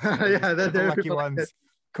they're the lucky ones.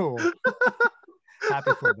 Cool.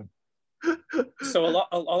 Happy for them. So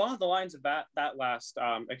along the lines of that last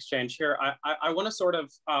exchange here, I want to sort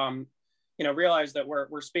of realize that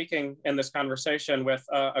we're speaking in this conversation with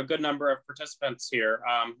a good number of participants here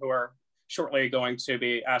who are shortly going to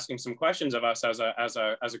be asking some questions of us as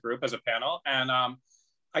a group, as a panel, and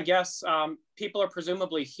I guess people are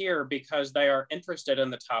presumably here because they are interested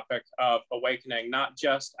in the topic of awakening, not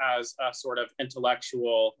just as a sort of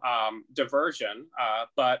intellectual diversion,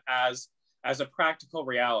 but as a practical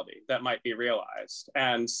reality that might be realized.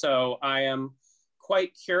 And so I am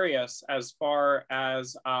quite curious as far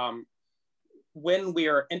as when we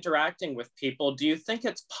are interacting with people, do you think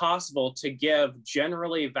it's possible to give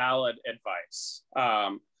generally valid advice?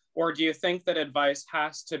 Or do you think that advice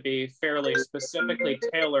has to be fairly specifically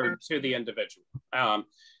tailored to the individual?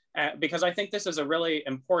 Because I think this is a really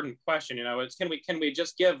important question. You know, can we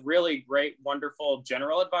just give really great, wonderful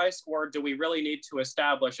general advice, or do we really need to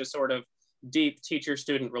establish a sort of deep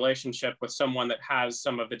teacher-student relationship with someone that has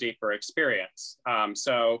some of the deeper experience?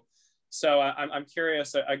 So I'm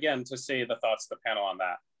curious again to see the thoughts of the panel on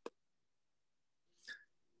that.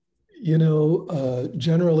 You know,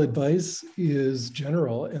 general advice is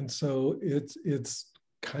general, and so it's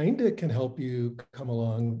kind of can help you come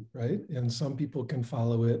along, right? And some people can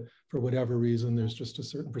follow it for whatever reason. There's just a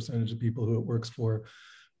certain percentage of people who it works for.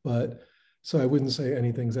 But so I wouldn't say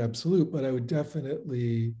anything's absolute, but I would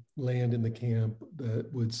definitely land in the camp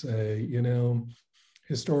that would say, you know,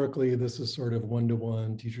 historically, this is sort of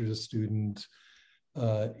one-to-one, teacher to student,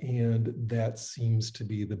 and that seems to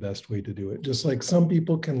be the best way to do it. Just like some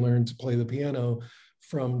people can learn to play the piano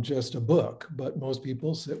from just a book, but most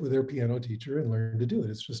people sit with their piano teacher and learn to do it.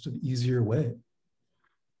 It's just an easier way.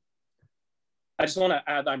 I just want to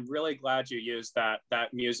add, I'm really glad you used that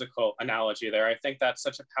musical analogy there. I think that's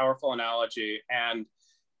such a powerful analogy, and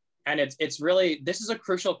it's really, this is a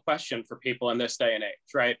crucial question for people in this day and age,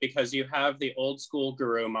 right? Because you have the old school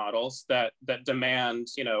guru models that demand,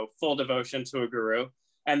 you know, full devotion to a guru.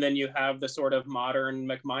 And then you have the sort of modern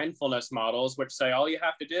McMindfulness models, which say all you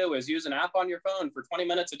have to do is use an app on your phone for 20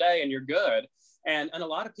 minutes a day and you're good. And a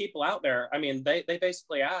lot of people out there, I mean, they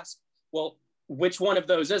basically ask, well, which one of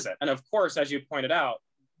those is it? And of course, as you pointed out,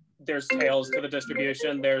 there's tails to the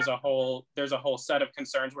distribution. There's a whole set of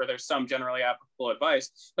concerns where there's some generally applicable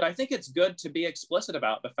advice. But I think it's good to be explicit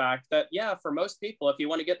about the fact that, yeah, for most people, if you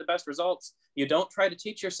want to get the best results, you don't try to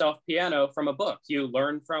teach yourself piano from a book. You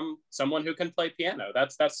learn from someone who can play piano.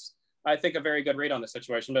 That's I think, a very good read on the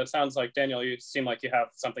situation. But it sounds like, Daniel, you seem like you have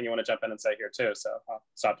something you want to jump in and say here too. So I'll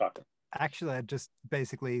stop talking. Actually, I just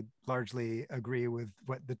basically largely agree with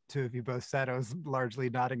what the two of you both said. I was largely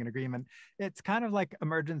nodding in agreement. It's kind of like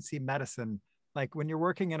emergency medicine. Like when you're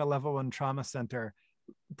working in a level 1 trauma center,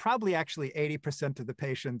 probably actually 80% of the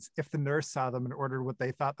patients, if the nurse saw them and ordered what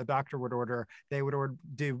they thought the doctor would order, they would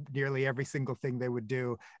do nearly every single thing they would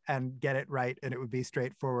do and get it right, and it would be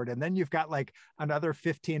straightforward. And then you've got like another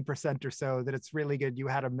 15% or so that it's really good. You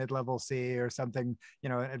had a mid-level C or something, you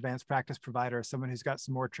know, an advanced practice provider, someone who's got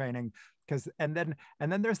some more training. And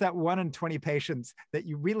then there's that 1 in 20 patients that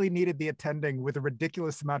you really needed the attending with a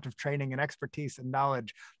ridiculous amount of training and expertise and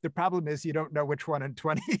knowledge. The problem is you don't know which 1 in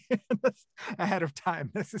 20 ahead of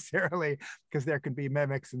time necessarily, because there can be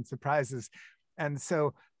mimics and surprises. And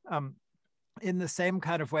so in the same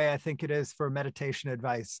kind of way, I think it is for meditation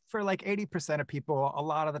advice. For like 80% of people, a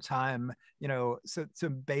lot of the time, you know, so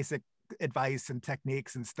some basic advice and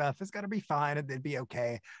techniques and stuff is going to be fine and they'd be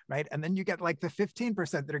okay, right? And then you get like the 15%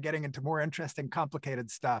 that are getting into more interesting,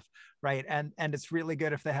 complicated stuff, right? And it's really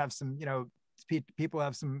good if they have some, you know, people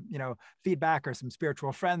have some, you know, feedback or some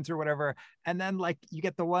spiritual friends or whatever. And then like you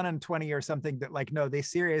get the 1 in 20 or something that like, no, they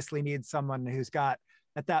seriously need someone who's got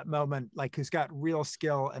at that moment, like who's got real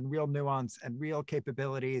skill and real nuance and real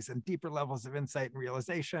capabilities and deeper levels of insight and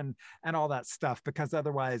realization and all that stuff, because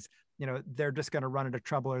otherwise, you know, they're just going to run into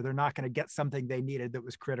trouble or they're not going to get something they needed that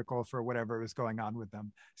was critical for whatever was going on with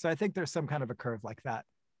them. So I think there's some kind of a curve like that.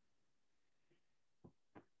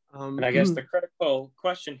 And I guess the critical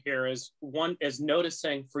question here is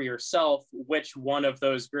noticing for yourself which one of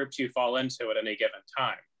those groups you fall into at any given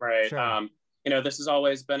time, right? Sure. You know, this has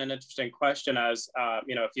always been an interesting question as,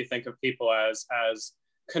 you know, if you think of people as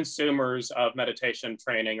consumers of meditation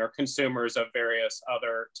training or consumers of various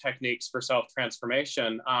other techniques for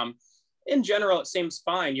self-transformation. In general, it seems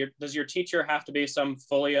fine. Does your teacher have to be some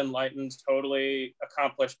fully enlightened, totally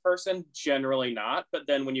accomplished person? Generally not. But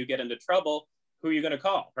then when you get into trouble, who are you going to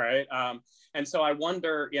call, right? And so I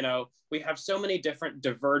wonder, you know, we have so many different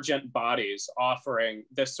divergent bodies offering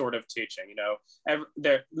this sort of teaching. You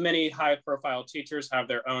know, many high-profile teachers have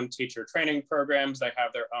their own teacher training programs. They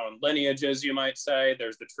have their own lineages, you might say.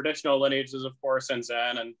 There's the traditional lineages, of course, and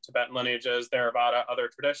Zen and Tibetan lineages, Theravada, other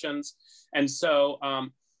traditions. And so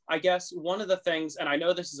I guess one of the things, and I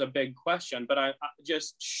know this is a big question, but I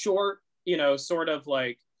just short, you know, sort of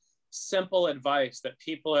like simple advice that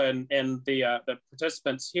people in the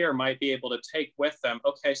participants here might be able to take with them.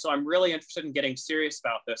 Okay, so I'm really interested in getting serious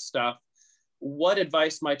about this stuff. What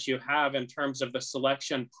advice might you have in terms of the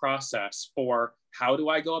selection process for how do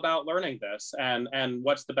I go about learning this, and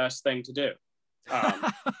what's the best thing to do?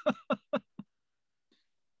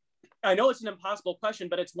 I know it's an impossible question,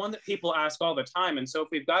 but it's one that people ask all the time. And so if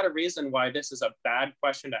we've got a reason why this is a bad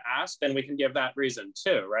question to ask, then we can give that reason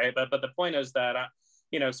too, right? But the point is that,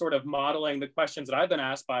 sort of modeling the questions that I've been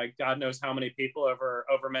asked by God knows how many people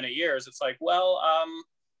over many years, it's like, well,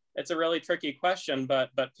 it's a really tricky question, but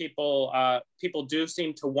people do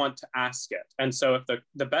seem to want to ask it. And so if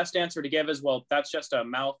the best answer to give is, well, that's just a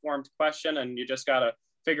malformed question and you just got to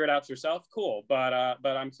figure it out yourself, cool. But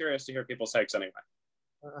I'm curious to hear people's takes anyway.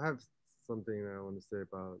 I have something that I want to say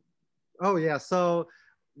about. Oh yeah, so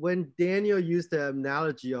when Daniel used the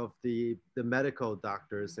analogy of the medical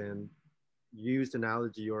doctors and used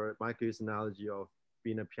analogy, or Michael used analogy of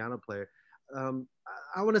being a piano player,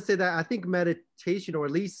 I want to say that I think meditation, or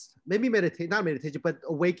at least maybe not meditation, but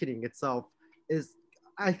awakening itself is,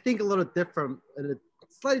 I think, a little different, in a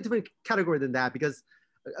slightly different category than that, because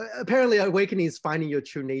apparently awakening is finding your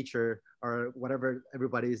true nature, or whatever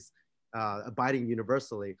everybody's abiding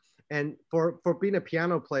universally. And for being a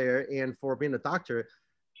piano player and for being a doctor,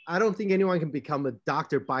 I don't think anyone can become a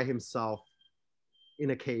doctor by himself in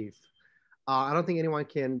a cave. I don't think anyone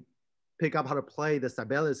can pick up how to play the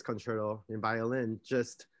Sibelius concerto in violin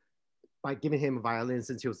just by giving him a violin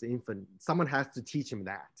since he was an infant. Someone has to teach him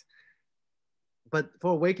that. But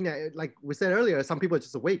for awakening, like we said earlier, some people are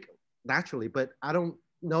just awake naturally, but I don't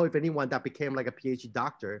know if anyone that became like a PhD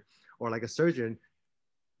doctor or like a surgeon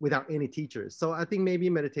without any teachers. So I think maybe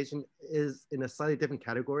meditation is in a slightly different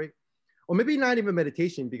category, or maybe not even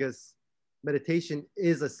meditation, because meditation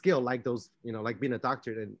is a skill like those, like being a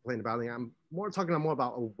doctor and playing the violin. I'm talking more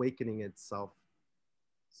about awakening itself.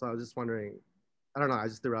 So I was just wondering, I don't know, I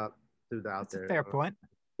just threw that out That's there. A fair point.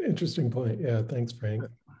 Interesting point. Yeah, thanks, Frank.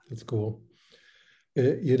 That's cool.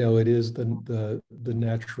 It is the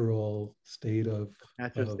natural state of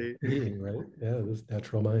being, right? Yeah, this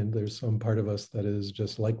natural mind. There's some part of us that is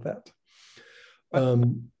just like that.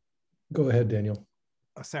 Go ahead, Daniel.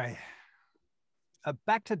 Oh, sorry.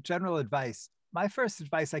 Back to general advice. My first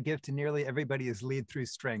advice I give to nearly everybody is lead through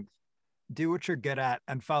strength. Do what you're good at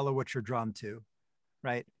and follow what you're drawn to,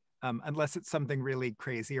 right? Unless it's something really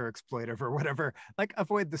crazy or exploitive or whatever, like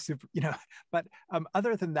avoid the super, but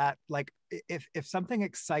other than that, like if something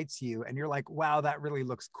excites you and you're like, wow, that really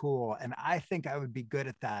looks cool, and I think I would be good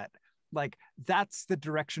at that, like that's the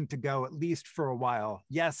direction to go, at least for a while.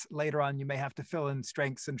 Yes, later on you may have to fill in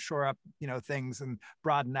strengths and shore up, things and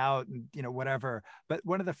broaden out and, whatever. But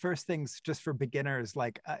one of the first things just for beginners,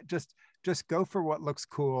 like just go for what looks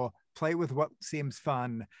cool, play with what seems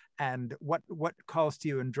fun, and what calls to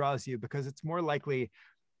you and draws you, because it's more likely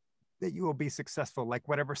that you will be successful, like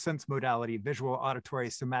whatever sense modality, visual, auditory,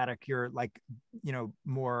 somatic, you're like,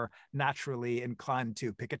 more naturally inclined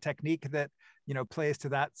to. Pick a technique that, plays to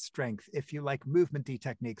that strength. If you like movement-y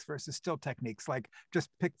techniques versus still techniques, like just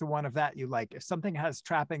pick the one of that you like. If something has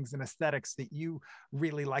trappings and aesthetics that you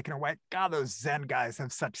really like, and are like, God, those Zen guys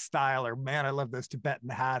have such style, or man, I love those Tibetan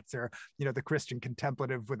hats, or, the Christian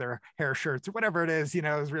contemplative with their hair shirts, or whatever it is,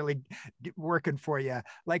 is really working for you,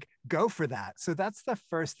 like go for that. So that's the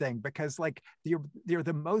first thing, because like you're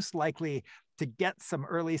the most likely to get some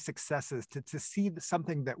early successes, to see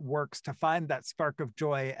something that works, to find that spark of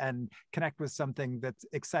joy and connect with something that's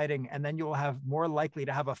exciting. And then you'll have more likely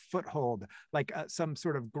to have a foothold, like some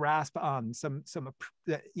sort of grasp on some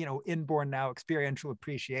inborn now experiential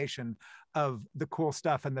appreciation of the cool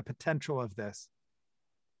stuff and the potential of this.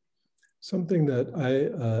 Something that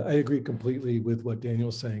I agree completely with what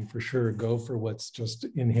Daniel's saying, for sure. Go for what's just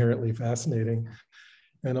inherently fascinating.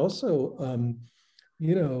 And also,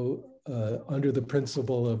 under the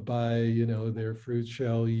principle of by, their fruit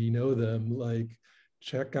shall ye know them, like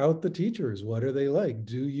check out the teachers. What are they like?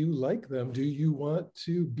 Do you like them? Do you want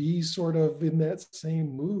to be sort of in that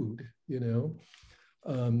same mood,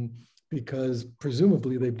 because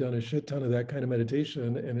presumably they've done a shit ton of that kind of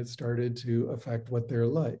meditation and it started to affect what they're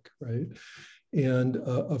like, right? And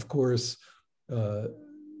of course,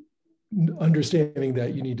 understanding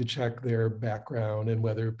that you need to check their background and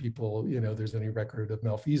whether people, there's any record of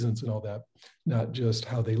malfeasance and all that, not just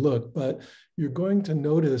how they look, but you're going to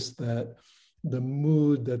notice that the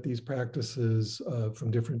mood that these practices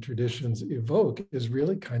from different traditions evoke is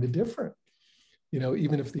really kind of different.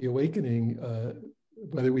 Even if the awakening,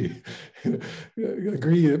 whether we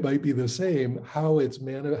agree it might be the same, how's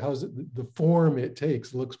the form it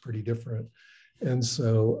takes looks pretty different. And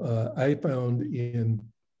so I found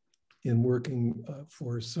in working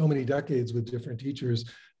for so many decades with different teachers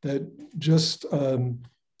that just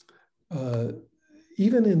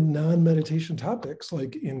even in non-meditation topics,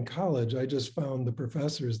 like in college, I just found the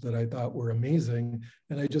professors that I thought were amazing,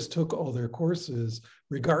 and I just took all their courses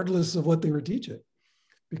regardless of what they were teaching,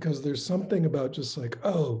 because there's something about just like,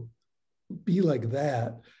 oh, be like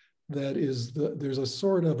that, there's a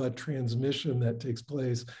sort of a transmission that takes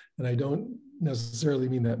place. And I don't necessarily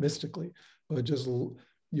mean that mystically, but just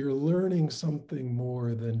you're learning something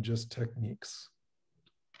more than just techniques.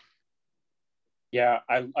 Yeah,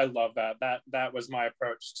 I love that. That was my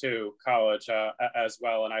approach to college as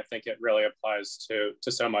well, and I think it really applies to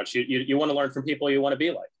so much. You want to learn from people you want to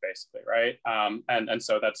be like, basically, right? And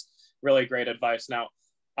so that's really great advice. Now,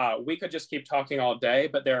 we could just keep talking all day,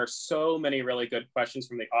 but there are so many really good questions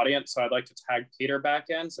from the audience. So I'd like to tag Peter back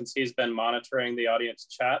in, since he's been monitoring the audience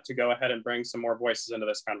chat, to go ahead and bring some more voices into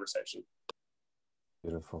this conversation.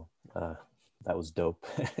 Beautiful. That was dope.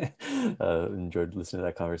 Enjoyed listening to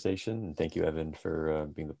that conversation. And thank you, Evan, for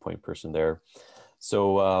being the point person there.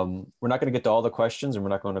 So we're not going to get to all the questions, and we're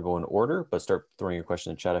not going to go in order, but start throwing your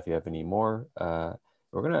question in chat if you have any more.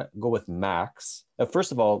 We're going to go with Max.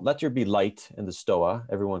 First of all, let there be light in the Stoa.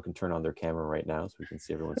 Everyone can turn on their camera right now so we can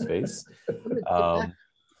see everyone's face.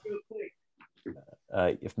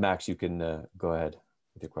 If Max, you can go ahead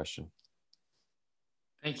with your question.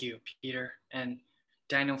 Thank you, Peter. And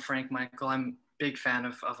Daniel, Frank, Michael, I'm a big fan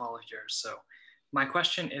of all of yours. So my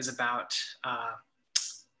question is about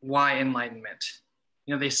why enlightenment?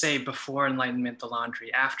 You know, they say before enlightenment, the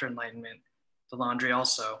laundry, after enlightenment, the laundry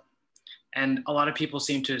also. And a lot of people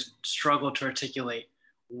seem to struggle to articulate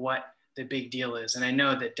what the big deal is. And I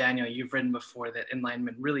know that, Daniel, you've written before that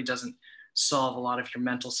enlightenment really doesn't solve a lot of your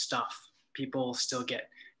mental stuff. People still get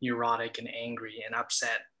neurotic and angry and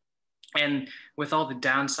upset. And with all the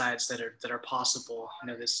downsides that are possible, you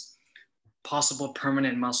know, this possible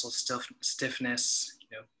permanent muscle stiffness,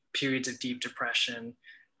 you know, periods of deep depression,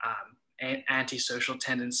 antisocial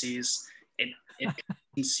tendencies, it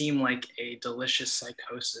can seem like a delicious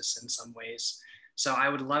psychosis in some ways. So I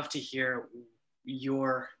would love to hear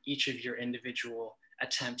each of your individual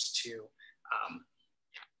attempts to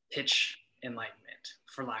pitch enlightenment,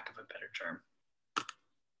 for lack of a better term.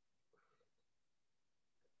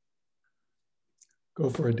 Go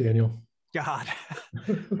for it, Daniel. God.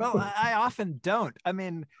 Well, I often don't. I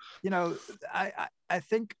mean, you know, I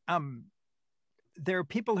think there are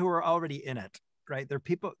people who are already in it, right? There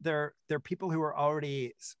are people who are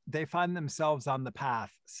already, they find themselves on the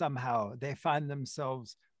path somehow. They find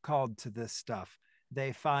themselves called to this stuff.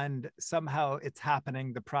 They find somehow it's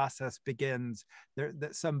happening, the process begins,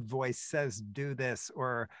 that some voice says, do this,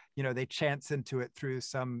 or, you know, they chance into it through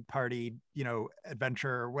some party, you know,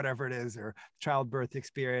 adventure or whatever it is, or childbirth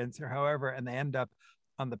experience or however, and they end up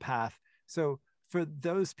on the path. So for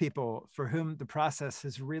those people for whom the process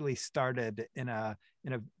has really started in a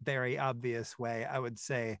very obvious way, I would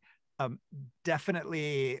say,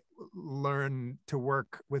 definitely learn to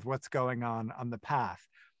work with what's going on the path.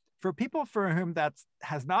 For people for whom that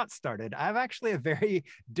has not started, I have actually a very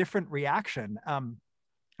different reaction. And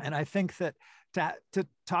I think that to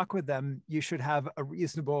talk with them, you should have a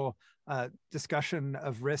reasonable discussion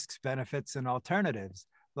of risks, benefits, and alternatives.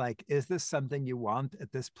 Like, is this something you want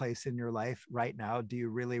at this place in your life right now? Do you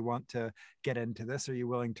really want to get into this? Are you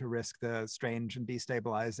willing to risk the strange and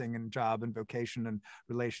destabilizing and job and vocation and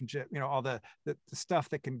relationship, you know, all the stuff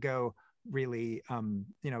that can go really,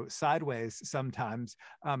 you know, sideways sometimes.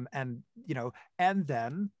 And, you know, and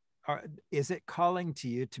then is it calling to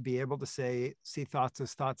you to be able to see thoughts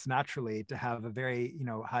as thoughts naturally, to have a very, you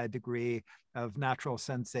know, high degree of natural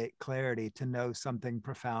sensate clarity, to know something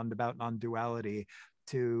profound about non-duality,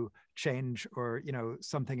 to change, or, you know,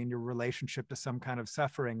 something in your relationship to some kind of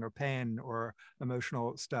suffering or pain or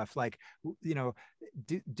emotional stuff? Like, you know,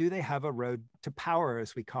 do they have a road to power,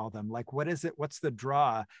 as we call them? Like, what is it? What's the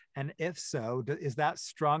draw? And if so, is that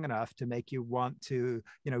strong enough to make you want to,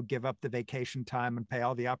 you know, give up the vacation time and pay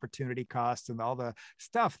all the opportunity costs and all the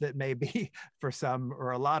stuff that may be for some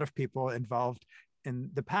or a lot of people involved in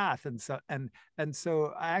the path? And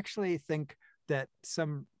so I actually think that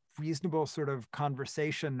some reasonable sort of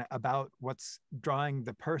conversation about what's drawing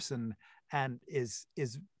the person and is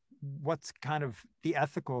what's kind of the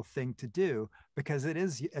ethical thing to do, because it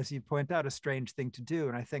is, as you point out, a strange thing to do.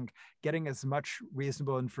 And I think getting as much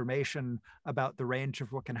reasonable information about the range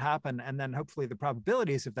of what can happen, and then hopefully the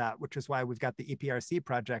probabilities of that, which is why we've got the EPRC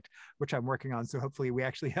project, which I'm working on. So hopefully we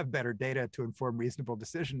actually have better data to inform reasonable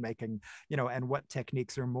decision-making, you know, and what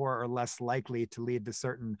techniques are more or less likely to lead to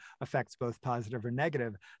certain effects, both positive or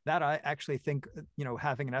negative. That I actually think, you know,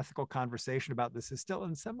 having an ethical conversation about this is still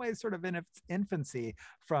in some ways sort of in its infancy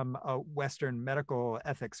from a Western medical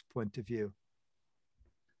ethics point of view.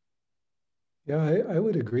 Yeah, I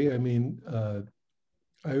would agree. I mean,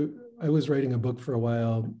 I was writing a book for a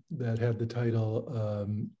while that had the title,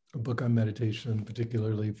 a book on meditation,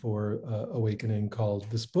 particularly for awakening, called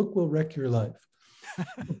 "This Book Will Wreck Your Life."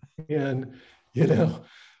 And, you know,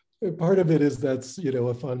 part of it is that's, you know,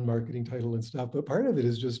 a fun marketing title and stuff, but part of it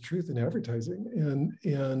is just truth in advertising.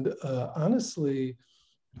 And honestly,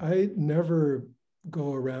 I never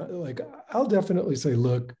go around, like, I'll definitely say,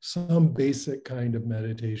 look, some basic kind of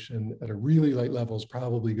meditation at a really light level is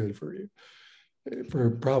probably good for you,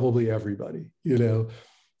 for probably everybody, you know.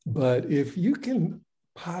 But if you can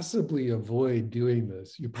possibly avoid doing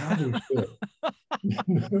this, you probably should.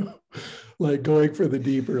 You know? Like going for the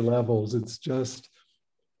deeper levels, it's just,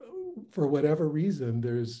 for whatever reason,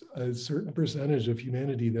 there's a certain percentage of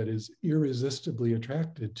humanity that is irresistibly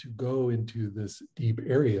attracted to go into this deep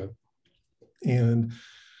area. And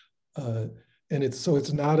uh, and it's, so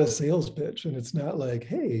it's not a sales pitch, and it's not like,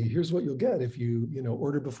 hey, here's what you'll get if you, you know,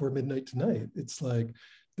 order before midnight tonight. It's like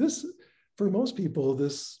this, for most people,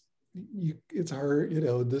 this, it's hard, you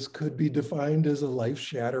know, this could be defined as a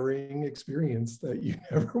life-shattering experience that you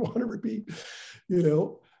never want to repeat, you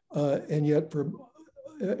know. And yet, for,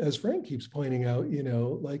 as Frank keeps pointing out, you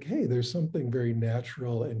know, like, hey, there's something very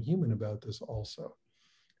natural and human about this also.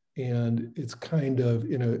 And it's kind of,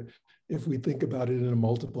 you know, if we think about it in a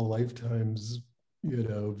multiple lifetimes, you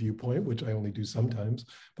know, viewpoint, which I only do sometimes,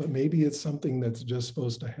 but maybe it's something that's just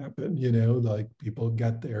supposed to happen, you know, like people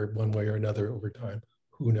get there one way or another over time,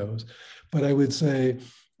 who knows. But I would say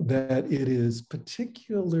that it is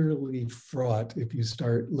particularly fraught if you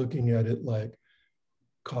start looking at it like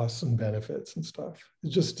costs and benefits and stuff. It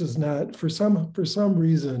just does not, for some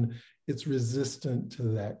reason, it's resistant to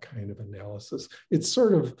that kind of analysis. It's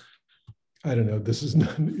sort of, I don't know, this is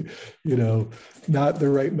not, you know, not the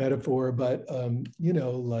right metaphor, but, you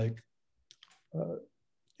know, like,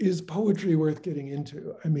 is poetry worth getting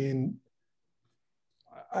into? I mean,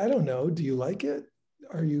 I don't know. Do you like it?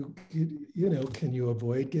 Are you, you know, can you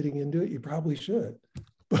avoid getting into it? You probably should.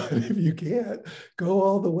 But if you can't, go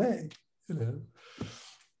all the way, you know.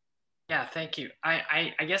 Yeah, thank you.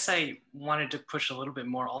 I guess I wanted to push a little bit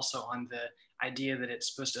more also on the idea that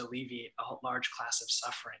it's supposed to alleviate a large class of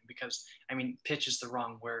suffering, because I mean, pitch is the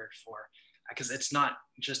wrong word for, because it's not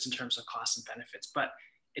just in terms of costs and benefits, but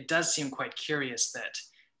it does seem quite curious that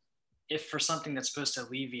if for something that's supposed to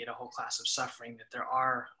alleviate a whole class of suffering, that there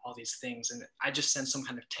are all these things. And I just sense some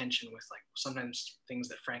kind of tension with, like, sometimes things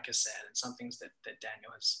that Frank has said and some things that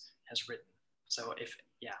Daniel has written. So if,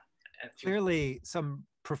 yeah. Clearly some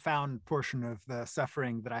profound portion of the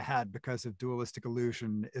suffering that I had because of dualistic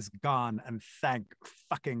illusion is gone, and thank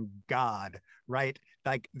fucking God, right?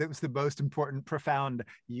 Like, that was the most important, profound,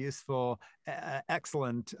 useful,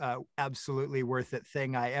 excellent, absolutely worth it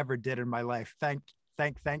thing I ever did in my life. Thanks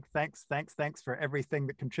for everything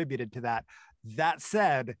that contributed to that. That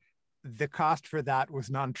said, the cost for that was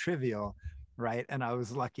non-trivial, right? And I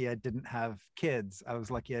was lucky I didn't have kids. I was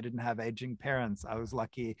lucky I didn't have aging parents. I was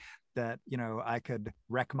lucky that, you know, I could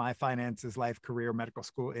wreck my finances, life, career, medical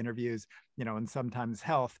school interviews, you know, and sometimes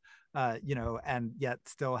health, you know, and yet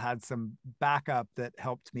still had some backup that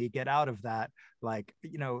helped me get out of that. Like,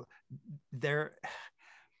 you know, there,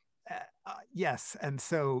 yes. And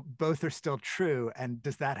so both are still true. And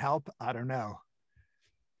does that help? I don't know.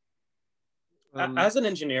 As an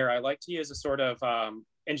engineer, I like to use a sort of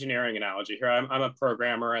engineering analogy here. I'm a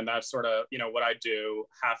programmer, and that's sort of, you know, what I do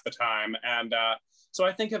half the time. And so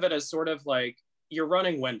I think of it as sort of like you're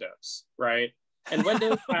running Windows, right? And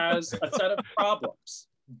Windows has a set of problems,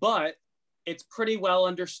 but it's pretty well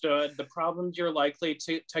understood. The problems you're likely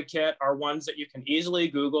to get are ones that you can easily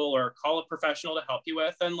Google or call a professional to help you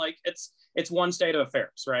with. And like, it's one state of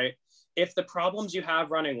affairs, right? If the problems you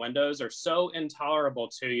have running Windows are so intolerable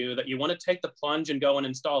to you that you want to take the plunge and go and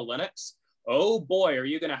install Linux, oh boy, are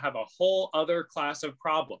you going to have a whole other class of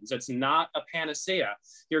problems. It's not a panacea.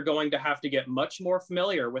 You're going to have to get much more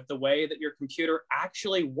familiar with the way that your computer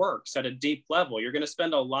actually works at a deep level. You're going to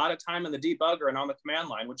spend a lot of time in the debugger and on the command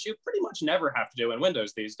line, which you pretty much never have to do in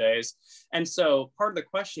Windows these days. And so part of the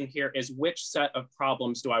question here is, which set of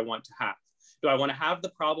problems do I want to have? Do I want to have the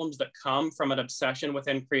problems that come from an obsession with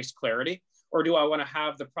increased clarity? Or do I want to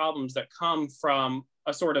have the problems that come from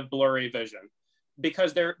a sort of blurry vision?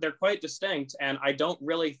 Because they're quite distinct, and I don't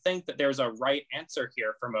really think that there's a right answer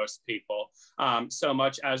here for most people, so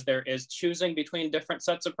much as there is choosing between different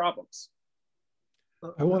sets of problems.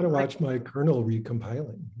 I want to watch my kernel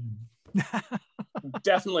recompiling.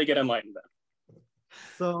 Definitely get enlightened then.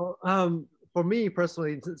 So for me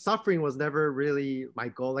personally, suffering was never really my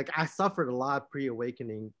goal. Like, I suffered a lot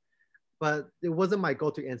pre-awakening, but it wasn't my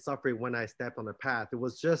goal to end suffering when I stepped on the path. It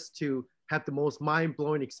was just to have the most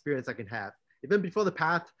mind-blowing experience I can have. Even before the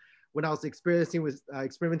path, when I was experimenting with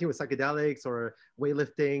psychedelics or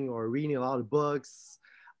weightlifting or reading a lot of books,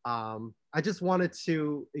 I just wanted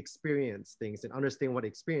to experience things and understand what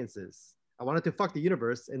experience is. I wanted to fuck the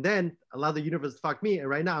universe and then allow the universe to fuck me. And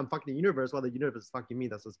right now I'm fucking the universe while the universe is fucking me.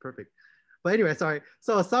 That's what's perfect. But anyway, sorry.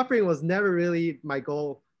 So suffering was never really my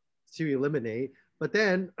goal to eliminate. But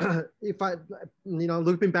then if I,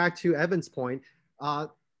 looping back to Evan's point,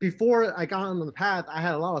 before I got on the path, I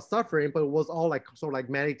had a lot of suffering, but it was all like sort of like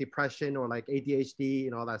manic depression or like ADHD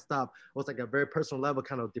and all that stuff. It was like a very personal level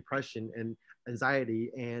kind of depression and anxiety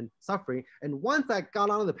and suffering. And once I got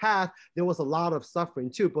on the path, there was a lot of suffering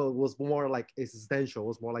too, but it was more like existential. It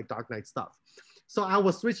was more like Dark Knight stuff. So I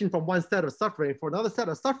was switching from one set of suffering for another set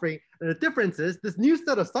of suffering. And the difference is this new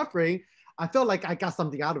set of suffering, I felt like I got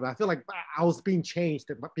something out of it. I feel like I was being changed,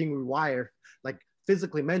 being rewired, like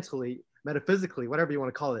physically, mentally, metaphysically, whatever you want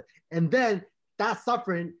to call it. And then that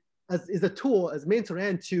suffering is a tool, as means to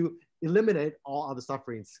end to eliminate all other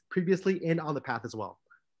sufferings previously and on the path as well.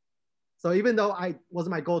 So even though I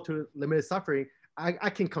wasn't my goal to limit suffering,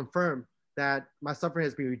 I can confirm that my suffering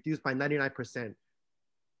has been reduced by 99%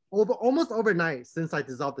 almost overnight since I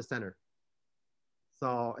dissolved the center.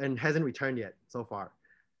 So, and hasn't returned yet so far.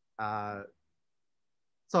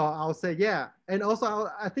 So I'll say, yeah. And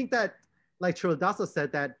also I think that, like Triladasa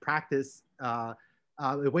said, that practice,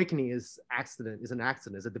 awakening is an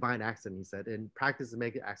accident, is a divine accident, he said, and practice is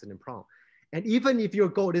make it accident prone. And even if your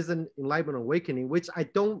goal isn't enlightenment or awakening, which I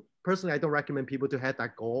don't recommend people to have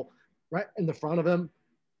that goal right in the front of them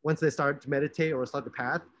once they start to meditate or start the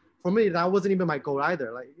path. For me, that wasn't even my goal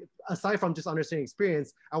either. Like, aside from just understanding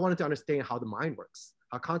experience, I wanted to understand how the mind works,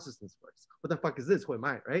 how consciousness works. What the fuck is this? Who am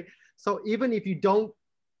I, right? So even if you don't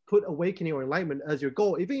put awakening or enlightenment as your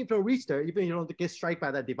goal, even if you don't reach there, even if you don't get struck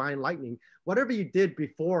by that divine lightning, whatever you did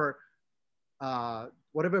before,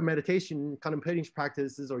 whatever meditation, contemplating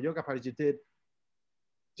practices or yoga practice you did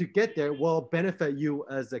to get there will benefit you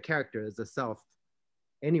as a character, as a self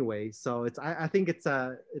anyway. So I think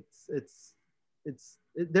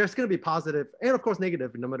there's going to be positive and of course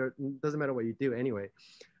negative, doesn't matter what you do anyway.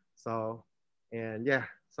 So, and yeah,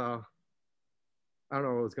 so I don't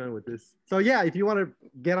know where I was going with this. So yeah, if you want to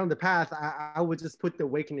get on the path, I would just put the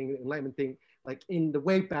awakening enlightenment thing like in the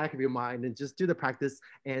way back of your mind and just do the practice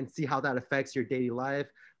and see how that affects your daily life,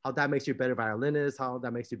 how that makes you a better violinist, how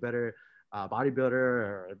that makes you better bodybuilder,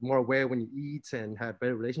 or more aware when you eat and have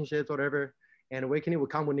better relationships, whatever. And awakening will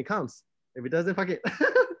come when it comes. If it doesn't, fuck it.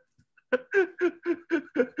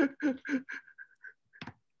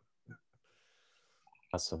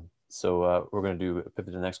 Awesome. So we're going to do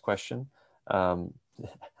pivot to the next question.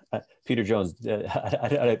 Peter Jones,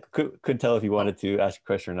 I couldn't tell if you wanted to ask a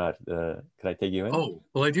question or not. Can I take you in? Oh,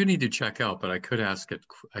 well, I do need to check out, but I could ask it.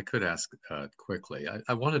 I could ask quickly.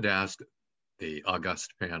 I wanted to ask the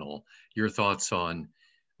august panel your thoughts on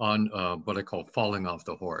what I call falling off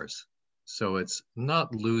the horse. So it's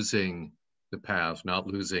not losing the path, not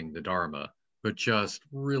losing the Dharma, but just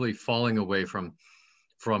really falling away from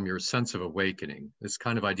your sense of awakening. This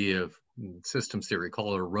kind of idea of systems theory,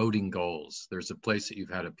 call it eroding goals. There's a place that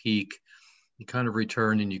you've had a peak, you kind of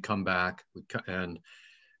return and you come back, and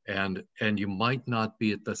you might not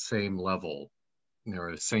be at the same level,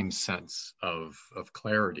 the same sense of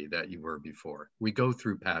clarity that you were before. We go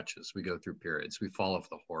through patches, we go through periods, we fall off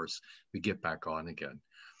the horse, we get back on again.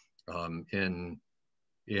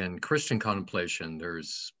 In Christian contemplation,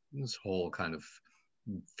 there's this whole kind of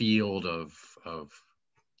field of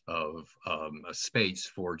a space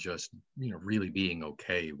for just really being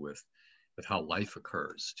okay with how life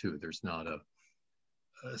occurs too. There's not a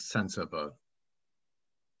sense of a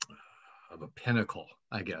pinnacle,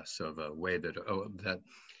 I guess, of a way that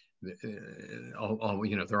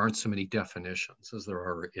there aren't so many definitions as there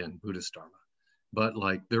are in Buddhist Dharma, but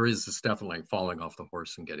like there is this definitely falling off the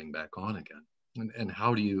horse and getting back on again. And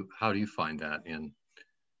how do you find that in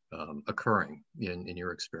occurring in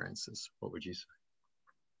your experiences? What would you say?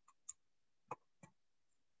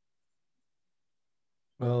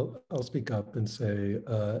 Well, I'll speak up and say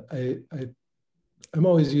I'm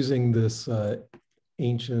always using this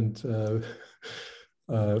ancient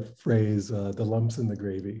phrase, the lumps in the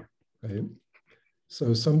gravy, right?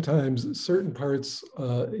 So sometimes certain parts,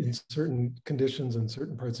 in certain conditions and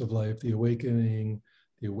certain parts of life, the awakened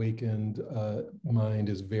mind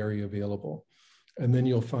is very available. And then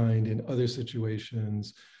you'll find in other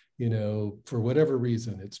situations, for whatever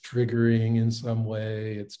reason, it's triggering in some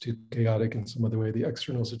way, it's too chaotic in some other way, the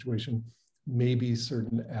external situation, maybe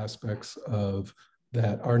certain aspects of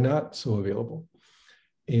that are not so available.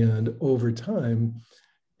 And over time,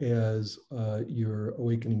 as your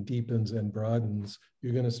awakening deepens and broadens,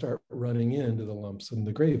 you're going to start running into the lumps in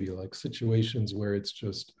the gravy, like situations where it's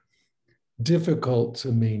just difficult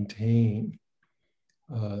to maintain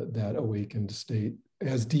that awakened state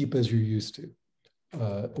as deep as you're used to,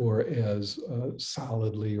 or as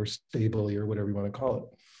solidly or stably or whatever you want to call it.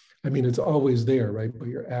 I mean, it's always there, right? But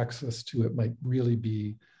your access to it might really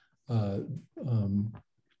be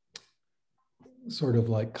sort of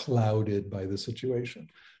like clouded by the situation.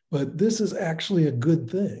 But this is actually a good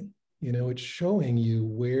thing. You know, it's showing you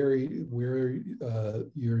where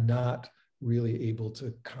you're not really able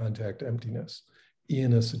to contact emptiness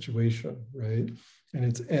in a situation, right? And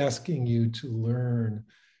it's asking you to learn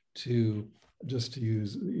to, just to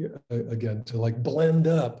use, again, to like blend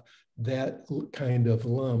up that kind of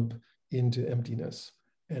lump into emptiness.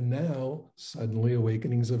 And now suddenly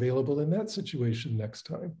awakening's available in that situation next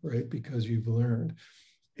time, right? Because you've learned.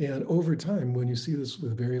 And over time, when you see this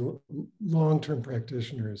with very long-term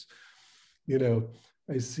practitioners, you know,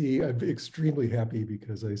 I'm extremely happy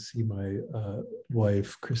because I see my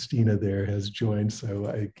wife, Christina, there has joined. So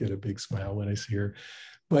I get a big smile when I see her.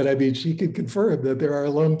 But I mean, she can confirm that there are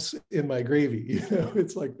lumps in my gravy. You know,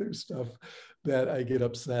 it's like there's stuff that I get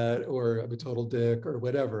upset or I'm a total dick or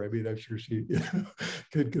whatever. I mean, I'm sure she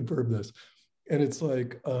could confirm this. And it's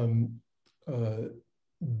like,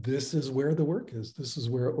 this is where the work is. This is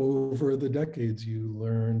where over the decades you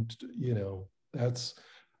learned, you know, that's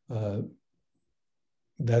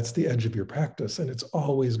the edge of your practice, and it's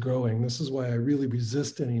always growing. This is why I really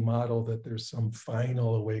resist any model that there's some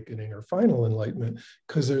final awakening or final enlightenment,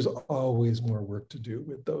 because there's always more work to do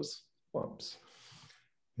with those lumps,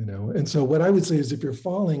 you know. And so what I would say is if you're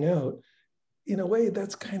falling out, in a way,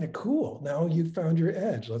 that's kind of cool. Now you've found your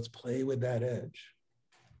edge. Let's play with that edge.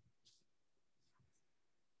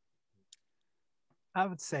 I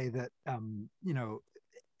would say that, you know,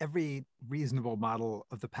 every reasonable model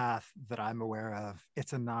of the path that I'm aware of,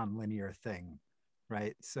 it's a non-linear thing,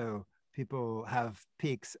 right? So people have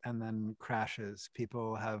peaks and then crashes.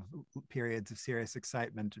 People have periods of serious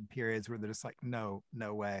excitement and periods where they're just like, no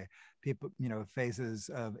way. People, you know, phases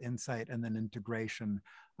of insight and then integration.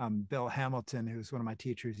 Bill Hamilton, who's one of my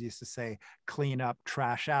teachers, used to say, clean up,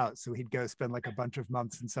 trash out. So he'd go spend like a bunch of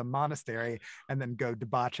months in some monastery and then go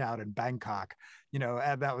debauch out in Bangkok, you know,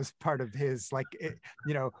 and that was part of his, like,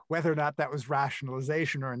 you know, whether or not that was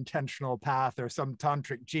rationalization or intentional path or some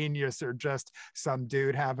tantric genius or just some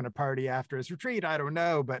dude having a party after his retreat, I don't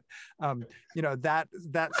know. But, you know, that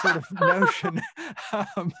sort of notion,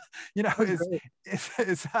 you know,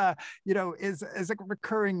 is a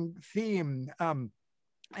recurring theme.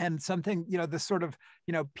 And something, you know, this sort of,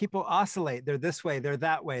 you know, people oscillate. They're this way, they're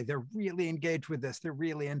that way. They're really engaged with this. They're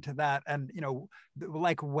really into that. And, you know,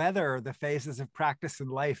 like weather, the phases of practice in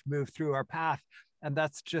life move through our path. And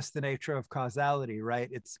that's just the nature of causality, right?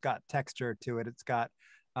 It's got texture to it. It's got,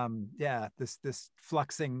 this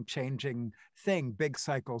fluxing, changing thing, big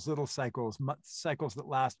cycles, little cycles, cycles that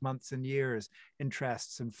last months and years,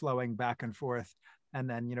 interests and flowing back and forth. And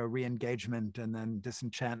then, you know, re-engagement and then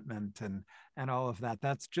disenchantment and all of that.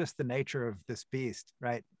 That's just the nature of this beast,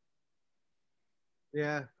 right?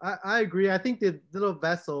 Yeah, I agree. I think the little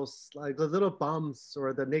vessels, like the little bumps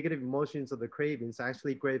or the negative emotions or the cravings, are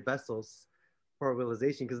actually great vessels for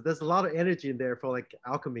realization, because there's a lot of energy in there for like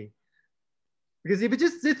alchemy. Because if you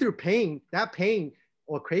just sit through pain, that pain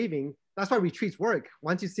or craving, that's why retreats work.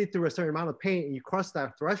 Once you sit through a certain amount of pain and you cross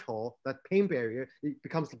that threshold, that pain barrier, it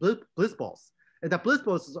becomes bliss balls. And that bliss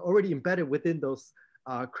balls is already embedded within those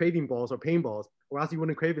craving balls or pain balls, or else you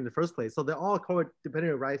wouldn't crave in the first place. So they're all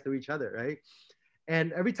co-dependent rise to each other, right?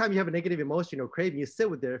 And every time you have a negative emotion or craving, you sit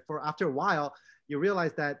with it for after a while, you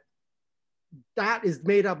realize that that is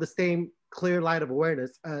made of the same clear light of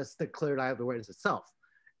awareness as the clear light of awareness itself.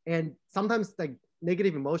 And sometimes like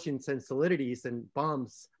negative emotions and solidities and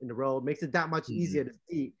bumps in the road makes it that much easier to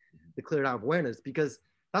see the clear light of awareness, because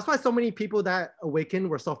that's why so many people that awaken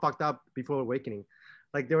were so fucked up before awakening.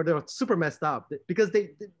 Like they were super messed up because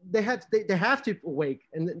they have to awake,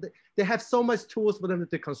 and they have so much tools for them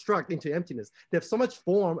to construct into emptiness. They have so much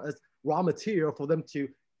form as raw material for them to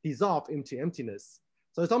dissolve into emptiness.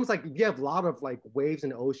 So it's almost like if you have a lot of like waves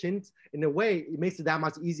in the oceans, in a way, it makes it that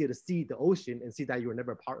much easier to see the ocean and see that you were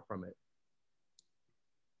never apart from it.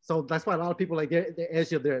 So that's why a lot of people like the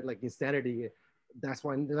edge of their like insanity. That's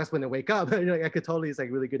when they wake up. You know, like Eckhart Tolle is like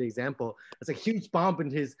a really good example. It's a huge bump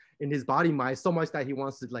in his body mind, so much that he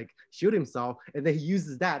wants to like shoot himself, and then he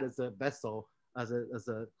uses that as a vessel, as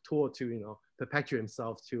a tool to, you know, perpetuate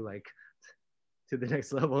himself to like to the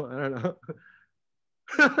next level. I don't know.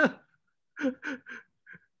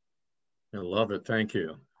 I love it. Thank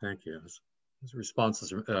you. Thank you. Those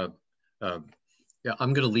responses. Yeah,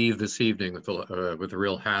 I'm going to leave this evening with a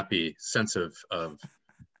real happy sense of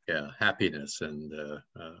happiness and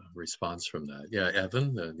response from that. Yeah,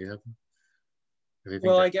 Evan, do you have?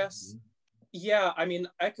 Well, I guess, yeah, I mean,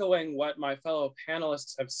 echoing what my fellow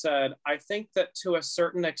panelists have said, I think that to a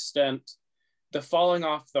certain extent, the falling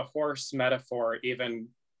off the horse metaphor even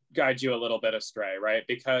guides you a little bit astray, right?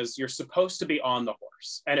 Because you're supposed to be on the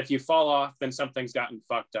horse. And if you fall off, then something's gotten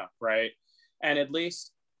fucked up, right? And at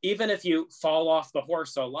least, even if you fall off the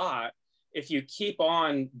horse a lot, if you keep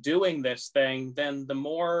on doing this thing, then the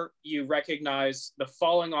more you recognize the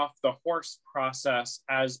falling off the horse process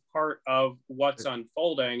as part of what's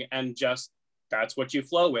unfolding, and just that's what you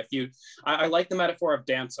flow with. I like the metaphor of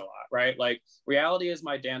dance a lot, right? Like reality is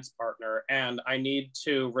my dance partner and I need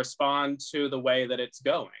to respond to the way that it's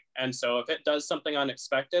going. And so if it does something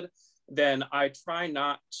unexpected, then I try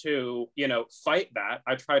not to, fight that.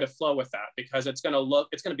 I try to flow with that, because it's going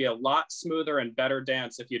to be a lot smoother and better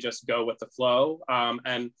dance if you just go with the flow.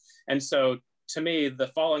 And so to me, the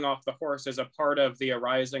falling off the horse is a part of the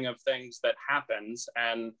arising of things that happens,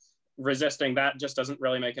 and resisting that just doesn't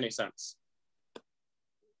really make any sense.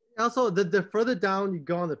 Also, the further down you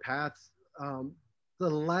go on the path, the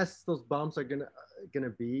less those bumps are gonna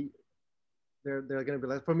be. They're gonna be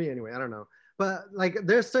less, for me anyway. I don't know. But like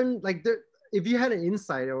there's certain if you had an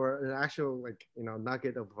insight or an actual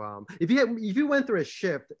nugget of if you went through a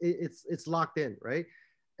shift, it's locked in, right?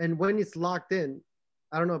 And when it's locked in,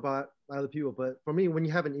 I don't know about other people, but for me, when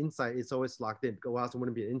you have an insight, it's always locked in. Because else it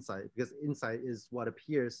wouldn't be an insight, because insight is what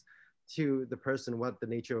appears to the person, what the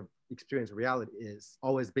nature of experience reality is.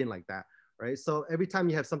 Always been like that, right? So every time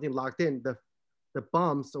you have something locked in, the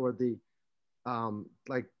bumps or the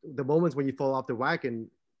like the moments when you fall off the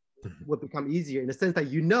wagon will become easier, in the sense that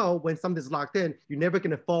when something's locked in, you're never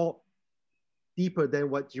going to fall deeper than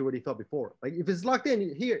what you already felt before. Like if it's locked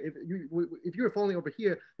in here, if you were falling over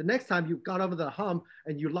here, the next time you got over the hump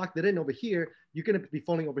and you locked it in over here, you're going to be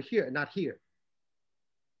falling over here and not here.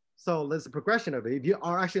 So there's a progression of it. If you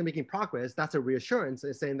are actually making progress, that's a reassurance.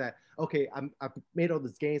 It's saying that, okay, I've made all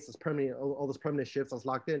these gains, all those permanent shifts, I was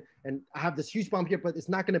locked in, and I have this huge bump here, but it's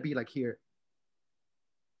not going to be like here.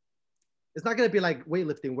 It's not going to be like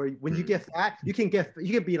weightlifting, where when you get fat, you can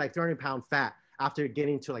be like 300-pound fat after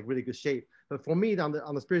getting to like really good shape. But for me, on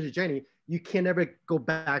the spiritual journey, you can never go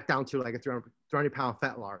back down to like a 300-pound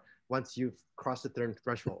fat lard once you've crossed the third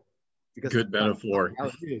threshold. Because good metaphor.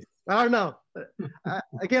 I don't know.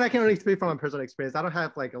 Again, I can't really speak from my personal experience. I don't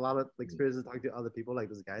have like a lot of experiences talking to other people like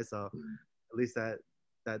this guy. So at least that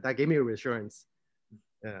gave me a reassurance.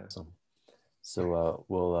 Yeah. So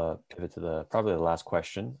we'll pivot to probably the last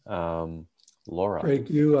question. Laura. Frank,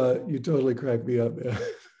 you totally cracked me up.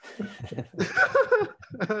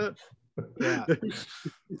 Yeah.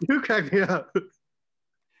 You cracked me up.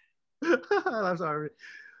 I'm sorry.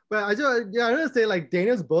 But I want to say, like,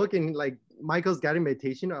 Daniel's book and like Michael's guided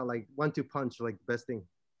meditation are like 1-2 punch, like the best thing.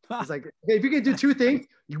 It's like, okay, if you can do two things,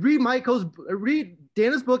 you read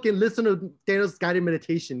Daniel's book and listen to Daniel's guided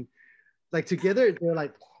meditation. Like together, they're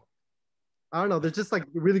like, I don't know, they're just like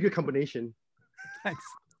a really good combination. Thanks.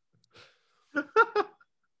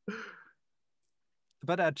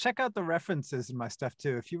 But check out the references in my stuff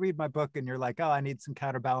too. If you read my book and you're like, oh, I need some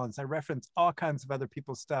counterbalance, I reference all kinds of other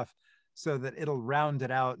people's stuff so that it'll round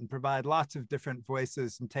it out and provide lots of different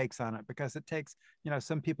voices and takes on it, because it takes,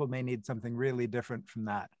 some people may need something really different from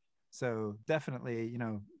that. So definitely,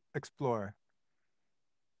 explore.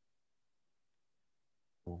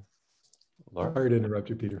 Laura? Sorry to interrupt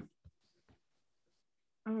you, Peter.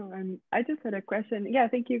 Oh, I just had a question. Yeah,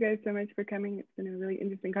 thank you guys so much for coming. It's been a really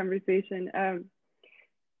interesting conversation.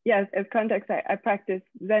 Yes, as context, I practiced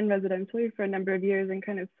Zen residentially for a number of years and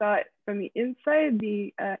kind of saw it from the inside,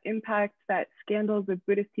 the impact that scandals of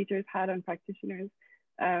Buddhist teachers had on practitioners,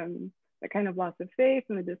 the kind of loss of faith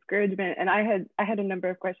and the discouragement. And I had a number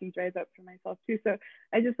of questions rise up for myself too. So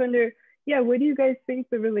I just wonder, what do you guys think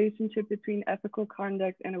the relationship between ethical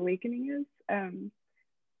conduct and awakening is?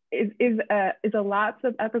 Is a lapse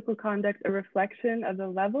of ethical conduct a reflection of the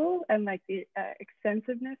level and like the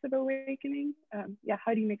extensiveness of awakening?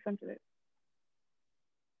 How do you make sense of it?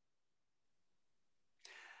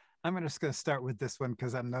 I'm just going to start with this one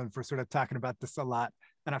because I'm known for sort of talking about this a lot,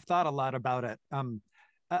 and I've thought a lot about it.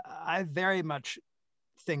 I very much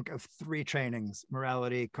think of 3 trainings: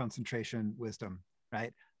 morality, concentration, wisdom,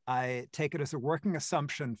 right? I take it as a working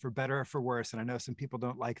assumption, for better or for worse, and I know some people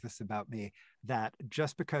don't like this about me, that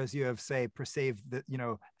just because you have, say, perceived the,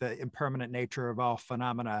 the impermanent nature of all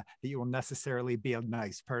phenomena, that you will necessarily be a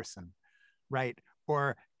nice person, right?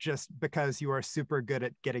 Or just because you are super good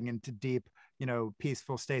at getting into deep,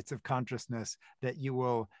 peaceful states of consciousness, that you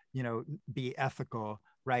will, be ethical,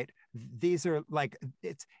 right? These are like,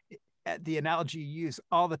 the analogy you use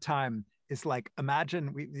all the time is like,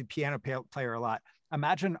 imagine the piano player a lot.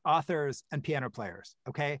 Imagine authors and piano players,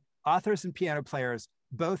 okay? Authors and piano players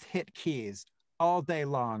both hit keys all day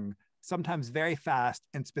long, sometimes very fast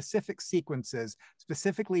in specific sequences,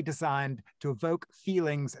 specifically designed to evoke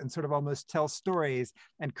feelings and sort of almost tell stories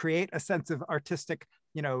and create a sense of artistic,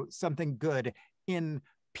 something good in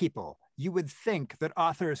people. You would think that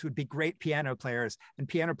authors would be great piano players and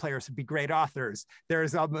piano players would be great authors. There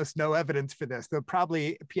is almost no evidence for this, though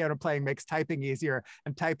probably piano playing makes typing easier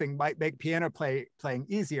and typing might make piano playing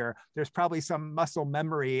easier. There's probably some muscle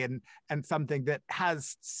memory and something that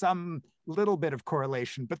has some little bit of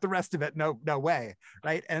correlation, but the rest of it, no way,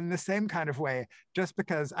 right? And the same kind of way, just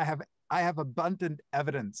because I have abundant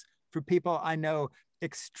evidence for people I know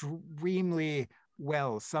extremely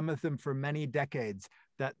well, some of them for many decades,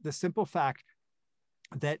 that the simple fact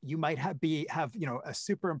that you might have a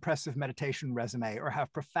super impressive meditation resume, or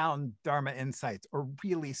have profound Dharma insights, or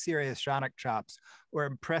really serious Shanak chops, or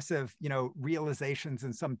impressive, realizations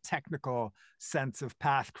in some technical sense of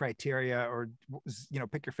path criteria, or,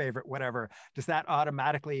 pick your favorite, whatever. Does that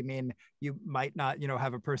automatically mean you might not,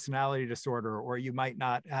 have a personality disorder, or you might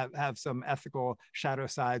not have some ethical shadow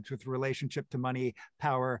sides with relationship to money,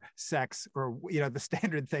 power, sex, or, the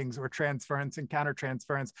standard things, or transference and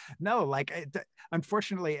countertransference? No, unfortunately.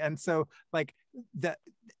 And so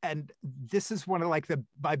and this is one of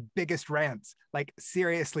my biggest rants.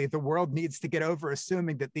 Seriously, the world needs to get over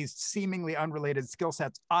assuming that these seemingly unrelated skill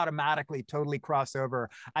sets automatically totally cross over.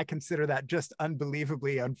 I consider that just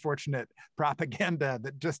unbelievably unfortunate propaganda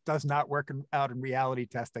that just does not work out in reality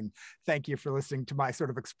testing. Thank you for listening to my sort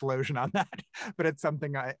of explosion on that, but it's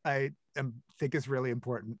something I think is really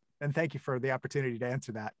important. And thank you for the opportunity to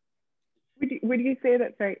answer that. Would you say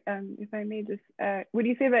that, sorry, if I may just, would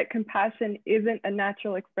you say that compassion isn't a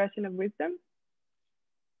natural expression of wisdom?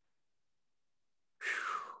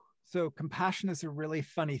 So compassion is a really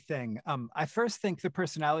funny thing. I first think the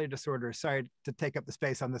personality disorders, sorry to take up the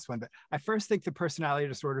space on this one, but I first think the personality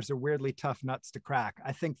disorders are weirdly tough nuts to crack.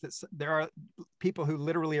 I think that there are people who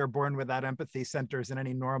literally are born without empathy centers in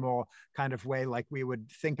any normal kind of way, like we would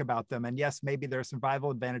think about them. And yes, maybe there are survival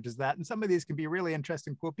advantages to that. And some of these can be really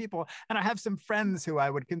interesting, cool people. And I have some friends who I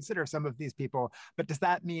would consider some of these people. But does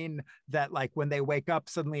that mean that when they wake up,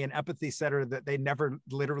 suddenly an empathy center that they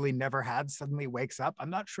literally never had suddenly wakes up? I'm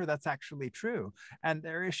not sure that's actually true. And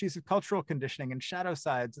there are issues of cultural conditioning and shadow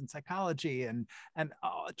sides and psychology and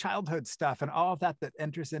childhood stuff and all of that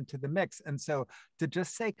enters into the mix. And so to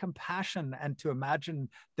just say compassion and to imagine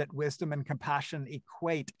that wisdom and compassion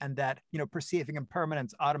equate, and that perceiving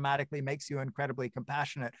impermanence automatically makes you incredibly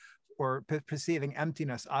compassionate, or perceiving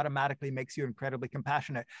emptiness automatically makes you incredibly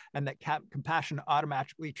compassionate, and that compassion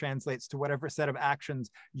automatically translates to whatever set of actions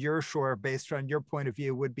you're sure, based on your point of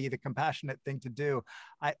view, would be the compassionate thing to do.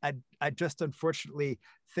 I just unfortunately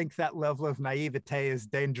think that level of naivete is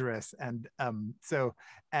dangerous, and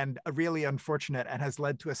really unfortunate, and has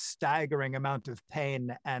led to a staggering amount of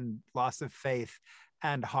pain and loss of faith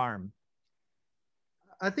and harm.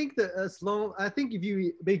 I think if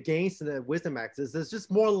you make gains in the wisdom axis, it's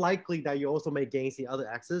just more likely that you also make gains in other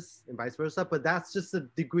axes and vice versa. But that's just a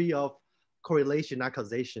degree of correlation, not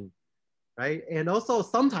causation, right? And also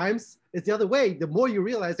sometimes it's the other way. The more you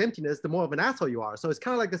realize emptiness, the more of an asshole you are. So it's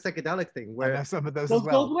kind of like the psychedelic thing, where I know some of those as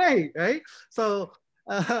well. Both ways, right? So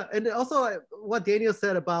and also what Daniel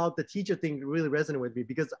said about the teacher thing really resonated with me,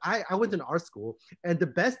 because I went to an art school, and the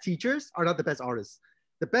best teachers are not the best artists.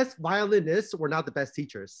 The best violinists were not the best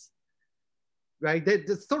teachers, right? They're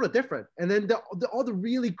sort of different. And then all the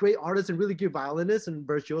really great artists and really good violinists and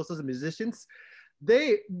virtuosos and musicians,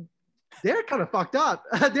 they're kind of fucked up.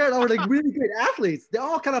 They're really great athletes. They're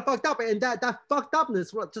all kind of fucked up. And that fucked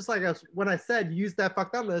upness, just like when I said, use that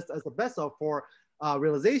fucked upness as a vessel for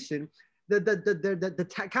realization,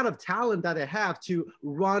 the kind of talent that they have to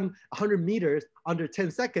run 100 meters under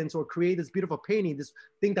 10 seconds, or create this beautiful painting, this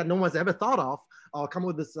thing that no one's ever thought of, or come up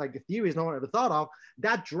with this theories no one ever thought of,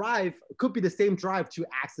 that drive could be the same drive to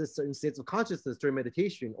access certain states of consciousness during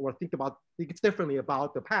meditation, or think differently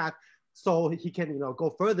about the path, so he can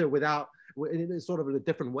go further in sort of a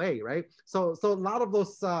different way, right? So a lot of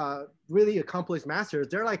those really accomplished masters,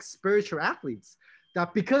 they're like spiritual athletes,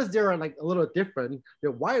 that because they're a little different,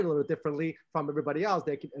 they're wired a little differently from everybody else,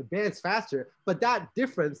 they can advance faster. But that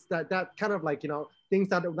difference, that kind of things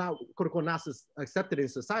that are not, quote unquote, not accepted in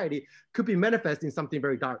society, could be manifest in something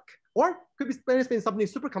very dark, or could be manifest in something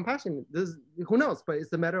super compassionate. Who knows? But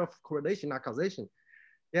it's a matter of correlation, not causation.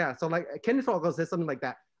 Yeah. So Kenneth Frogel says something like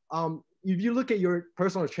that. If you look at your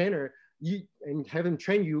personal trainer, and have him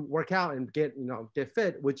train you, work out, and get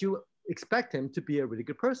fit, would you expect him to be a really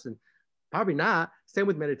good person? Probably not. Same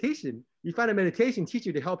with meditation. You find a meditation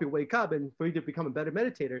teacher to help you wake up and for you to become a better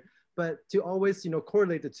meditator. But to always,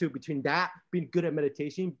 correlate the two between that, being good at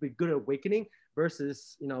meditation, being good at awakening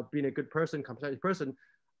versus, being a good person, compassionate person,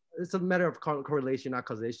 it's a matter of correlation, not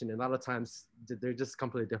causation. And a lot of times they're just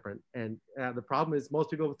completely different. And the problem is most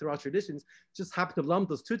people throughout traditions just happen to lump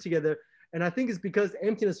those two together. And I think it's because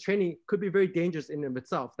emptiness training could be very dangerous in and of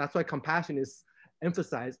itself. That's why compassion is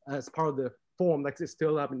emphasized as part of the form, like it's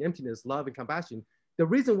still love and emptiness, love and compassion. The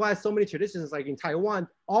reason why so many traditions, like in Taiwan,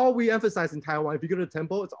 all we emphasize in Taiwan, if you go to the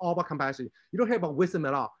temple, it's all about compassion. You don't hear about wisdom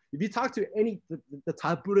at all. If you talk to the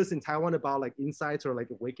Thai Buddhists in Taiwan about like insights or like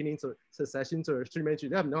awakenings or successions or stream entry,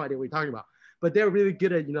 they have no idea what you're talking about. But they're really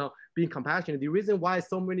good at, being compassionate. The reason why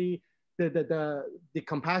so many, the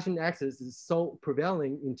compassion axis is so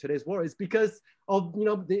prevailing in today's world is because of,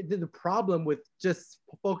 the problem with just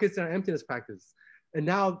focusing on emptiness practice. And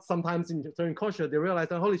now sometimes in certain culture, they realize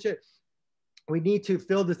that, holy shit, we need to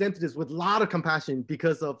fill this emptiness with a lot of compassion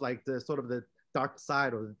because of like the sort of the dark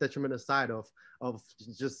side or the detrimental side of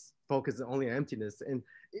just focusing only on emptiness. And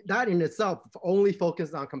that in itself, only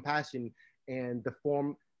focused on compassion and the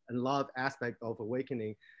form and love aspect of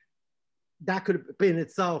awakening, that could in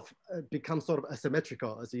itself become sort of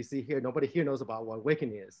asymmetrical. As you see here, nobody here knows about what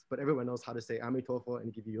awakening is, but everyone knows how to say Amitofo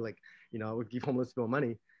and give you like, give homeless people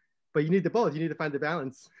money. But you need the both. You need to find the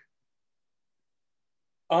balance.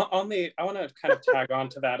 I want to kind of tag on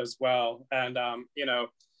to that as well. And,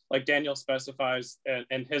 like Daniel specifies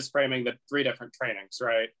in his framing, the 3 different trainings,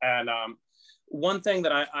 right? And one thing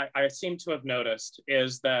that I seem to have noticed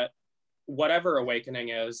is that whatever awakening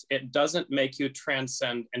is, it doesn't make you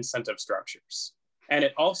transcend incentive structures. And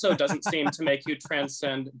it also doesn't seem to make you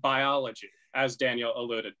transcend biology, as Daniel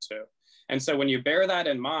alluded to. And so when you bear that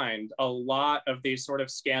in mind, a lot of these sort of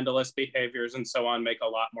scandalous behaviors and so on make a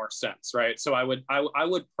lot more sense, right? So I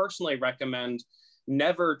would personally recommend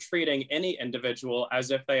never treating any individual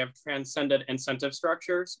as if they have transcended incentive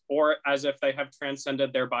structures or as if they have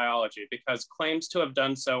transcended their biology, because claims to have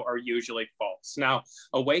done so are usually false. Now,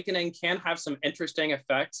 awakening can have some interesting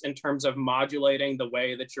effects in terms of modulating the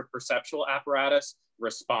way that your perceptual apparatus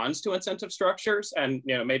responds to incentive structures. And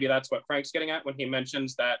maybe that's what Frank's getting at when he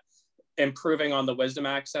mentions that improving on the wisdom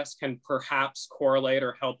axis can perhaps correlate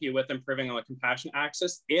or help you with improving on the compassion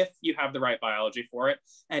axis if you have the right biology for it.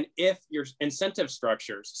 And if your incentive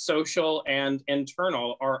structures, social and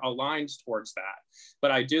internal, are aligned towards that.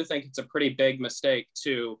 But I do think it's a pretty big mistake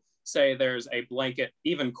to say there's a blanket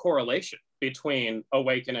even correlation between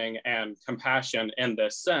awakening and compassion in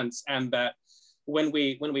this sense. And that when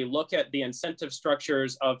we look at the incentive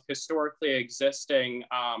structures of historically existing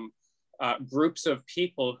groups of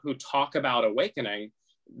people who talk about awakening,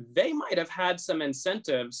 they might have had some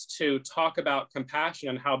incentives to talk about compassion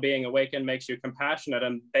and how being awakened makes you compassionate,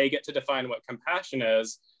 and they get to define what compassion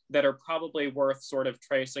is, that are probably worth sort of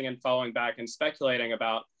tracing and following back and speculating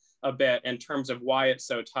about a bit in terms of why it's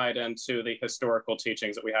so tied into the historical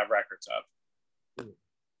teachings that we have records of.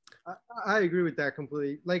 I agree with that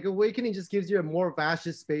completely. Like awakening just gives you a more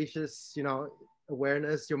vast, spacious,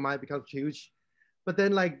 awareness. Your mind becomes huge. But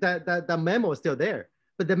then like that memo is still there.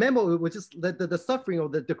 But the memo was just the suffering or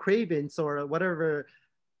the cravings or whatever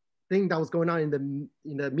thing that was going on in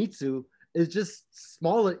the Mitsu is just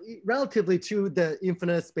smaller relatively to the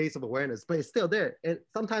infinite space of awareness, but it's still there. And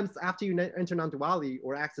sometimes after you enter non-duality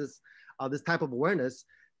or access this type of awareness,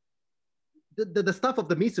 the stuff of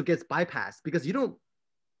the Mitsu gets bypassed because you don't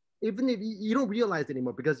realize it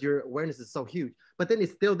anymore because your awareness is so huge, but then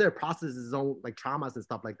it's still there, processes its own like traumas and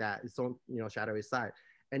stuff like that, its own, shadowy side.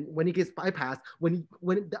 And when it gets bypassed, when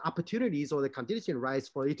the opportunities or the condition rise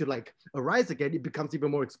for it to like arise again, it becomes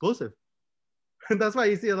even more explosive. And that's why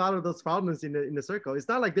you see a lot of those problems in the circle. It's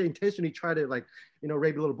not like they intentionally try to like,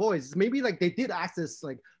 rape little boys. It's maybe like they did access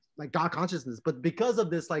like God consciousness, but because of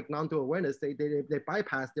this like non-dual awareness, they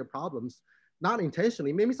bypass their problems, not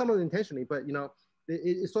intentionally, maybe some of them intentionally, but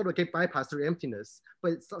it sort of get bypassed through emptiness,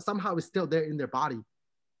 but somehow it's still there in their body.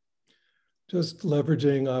 Just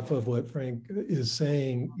leveraging off of what Frank is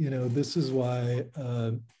saying, this is why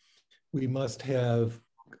we must have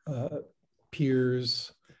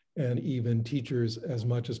peers and even teachers as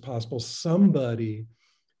much as possible, somebody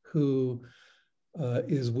who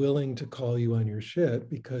is willing to call you on your shit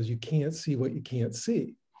because you can't see what you can't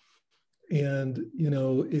see. And,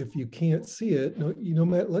 if you can't see it,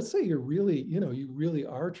 let's say you're really, you really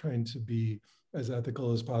are trying to be as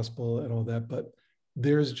ethical as possible and all that, but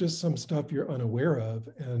there's just some stuff you're unaware of.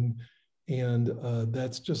 And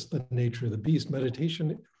that's just the nature of the beast.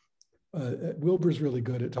 Meditation, Wilbur's really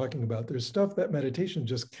good at talking about, there's stuff that meditation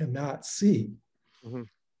just cannot see. Mm-hmm.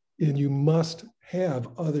 And you must have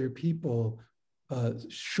other people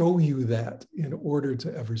show you that in order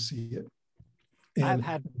to ever see it. And I've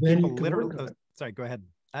had then people you can literally, work on it. sorry, go ahead.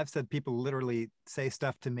 I've said people literally say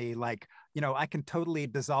stuff to me like, you know, I can totally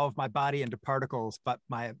dissolve my body into particles, but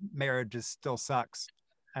my marriage is still sucks.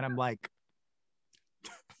 And I'm like,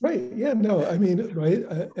 right. Yeah, no, I mean, right.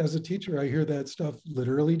 As a teacher, I hear that stuff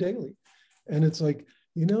literally daily. And it's like,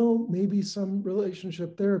 you know, maybe some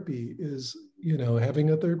relationship therapy is, you know, having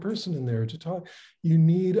a third person in there to talk. You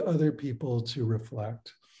need other people to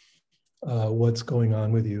reflect what's going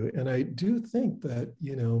on with you. And I do think that,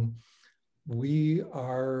 you know, we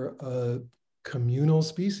are a communal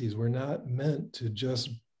species. We're not meant to just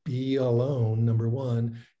be alone, number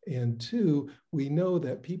one. And two, we know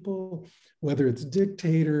that people, whether it's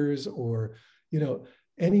dictators or, you know,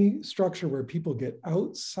 any structure where people get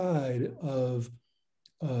outside of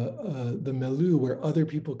the milieu where other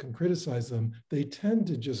people can criticize them, they tend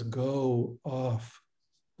to just go off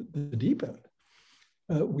the deep end.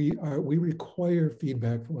 We require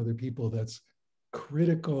feedback from other people that's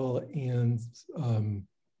critical and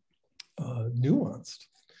nuanced.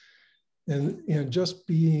 And just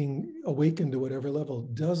being awakened to whatever level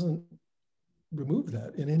doesn't remove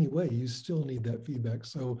that in any way. You still need that feedback.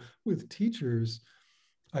 So with teachers,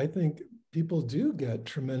 I think people do get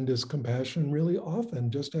tremendous compassion really often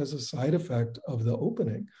just as a side effect of the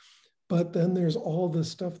opening. But then there's all the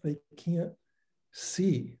stuff they can't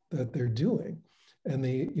see that they're doing. And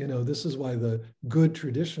they, you know, this is why the good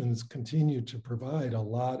traditions continue to provide a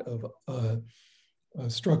lot of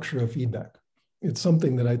structure of feedback. It's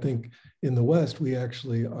something that I think in the West, we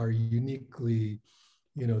actually are uniquely,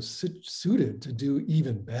 you know, suited to do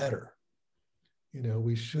even better. You know,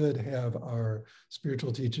 we should have our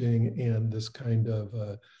spiritual teaching and this kind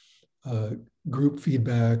of group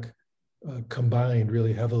feedback combined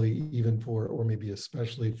really heavily, even for, or maybe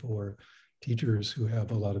especially for teachers who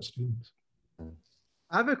have a lot of students.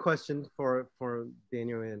 I have a question for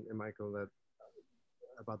Daniel and Michael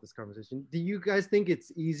about this conversation. Do you guys think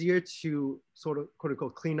it's easier to sort of quote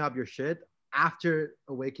unquote clean up your shit after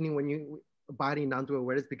awakening when you abiding down to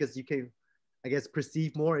awareness because you can, I guess,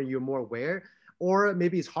 perceive more and you're more aware? Or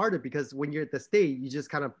maybe it's harder because when you're at the state, you just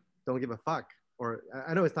kind of don't give a fuck. Or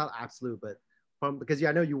I know it's not absolute, but because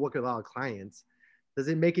I know you work with a lot of clients, does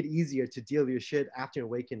it make it easier to deal with your shit after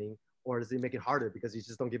awakening? Or does it make it harder because you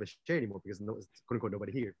just don't give a shit anymore because no, quote unquote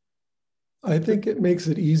nobody here? I think it makes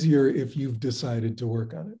it easier if you've decided to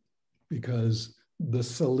work on it because the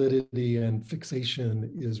solidity and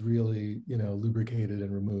fixation is really, you know, lubricated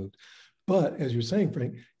and removed. But as you're saying,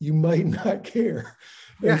 Frank, you might not care.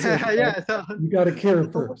 Yeah, so, yeah. So, you got to care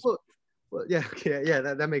first. Well, yeah, okay, yeah,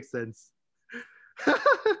 that makes sense.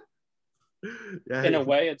 Yeah. In a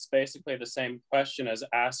way, it's basically the same question as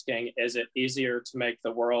asking, is it easier to make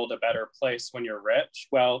the world a better place when you're rich?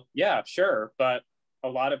 Well, yeah, sure. But a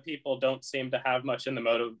lot of people don't seem to have much in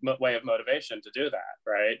the way of motivation to do that,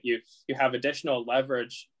 right? You have additional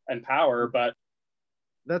leverage and power, but...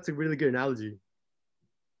 That's a really good analogy.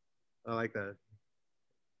 I like that.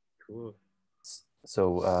 Cool.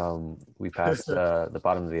 So we passed the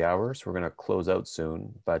bottom of the hour, so we're going to close out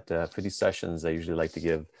soon. But for these sessions, I usually like to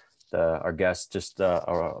give our guests just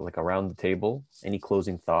like around the table, any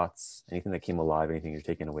closing thoughts, anything that came alive, anything you're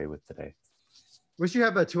taking away with today. We should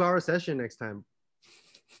have a 2-hour session next time.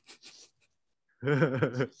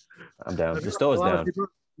 I'm down. The Stoa's down.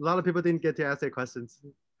 A lot of people didn't get to ask their questions.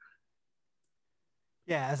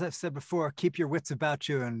 Yeah, as I've said before, keep your wits about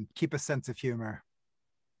you and keep a sense of humor.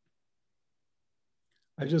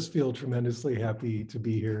 I just feel tremendously happy to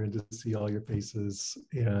be here and to see all your faces,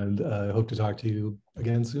 and I hope to talk to you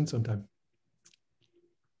again soon sometime.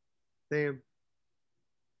 Same.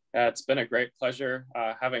 It's been a great pleasure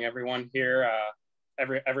having everyone here,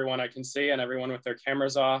 everyone I can see and everyone with their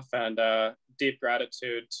cameras off, and deep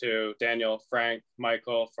gratitude to Daniel, Frank,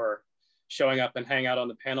 Michael for showing up and hang out on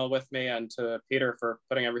the panel with me, and to Peter for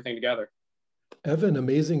putting everything together. Evan,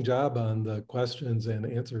 amazing job on the questions and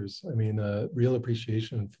answers. I mean, real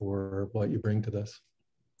appreciation for what you bring to this.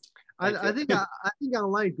 I think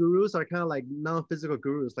online gurus are kind of like non-physical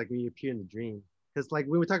gurus, like when you appear in the dream. Because like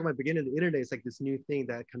when we talk about the beginning of the internet, it's like this new thing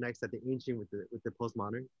that connects the ancient with the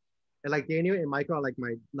postmodern. And like Daniel and Michael are like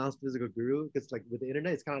my non-physical guru, because like with the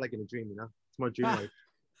internet, it's kind of like in a dream, you know? It's more dreamlike.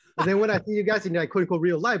 And then when I see you guys in like quote unquote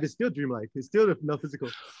real life, it's still dreamlike. It's still not physical.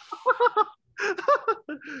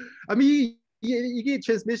 I mean, you get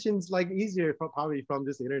transmissions like easier probably from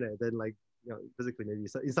just the internet than like, you know, physically maybe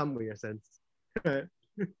in some way or sense. I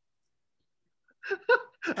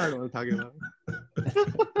don't know what I'm talking about.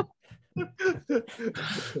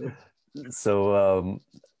 So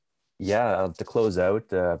Yeah, to close out,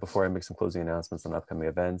 before I make some closing announcements on upcoming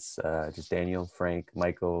events, just Daniel, Frank,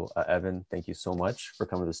 Michael, Evan, thank you so much for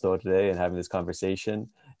coming to the Stoa today and having this conversation.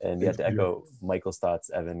 And yeah, Thanks, to Peter. echo Michael's thoughts,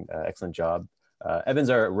 Evan, excellent job. Evan's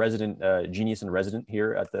our resident genius and resident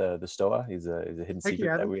here at the Stoa. He's a hidden Thank you,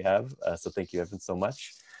 secret that Evan. we have. So thank you, Evan, so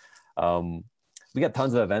much. We got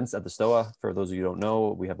tons of events at the Stoa. For those of you who don't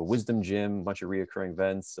know, we have a wisdom gym, a bunch of reoccurring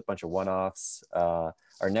events, a bunch of one-offs.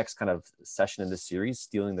 Our next kind of session in this series,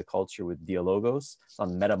 Stealing the Culture with Dialogos,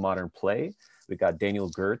 on meta-modern play. We got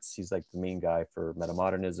Daniel Gertz, he's like the main guy for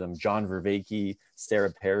metamodernism. John Vervaeke,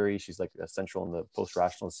 Sarah Perry, she's like essential in the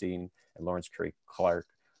post-rational scene, and Lawrence Curry Clark.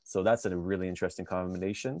 So that's a really interesting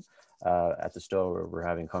combination at the Stoa, where we're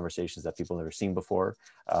having conversations that people have never seen before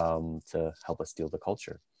to help us steal the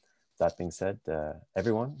culture. That being said,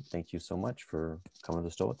 everyone, thank you so much for coming to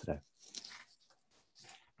the Stoa today.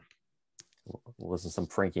 We'll listen to some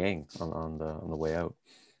Frank Yang on the way out.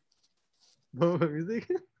 Music.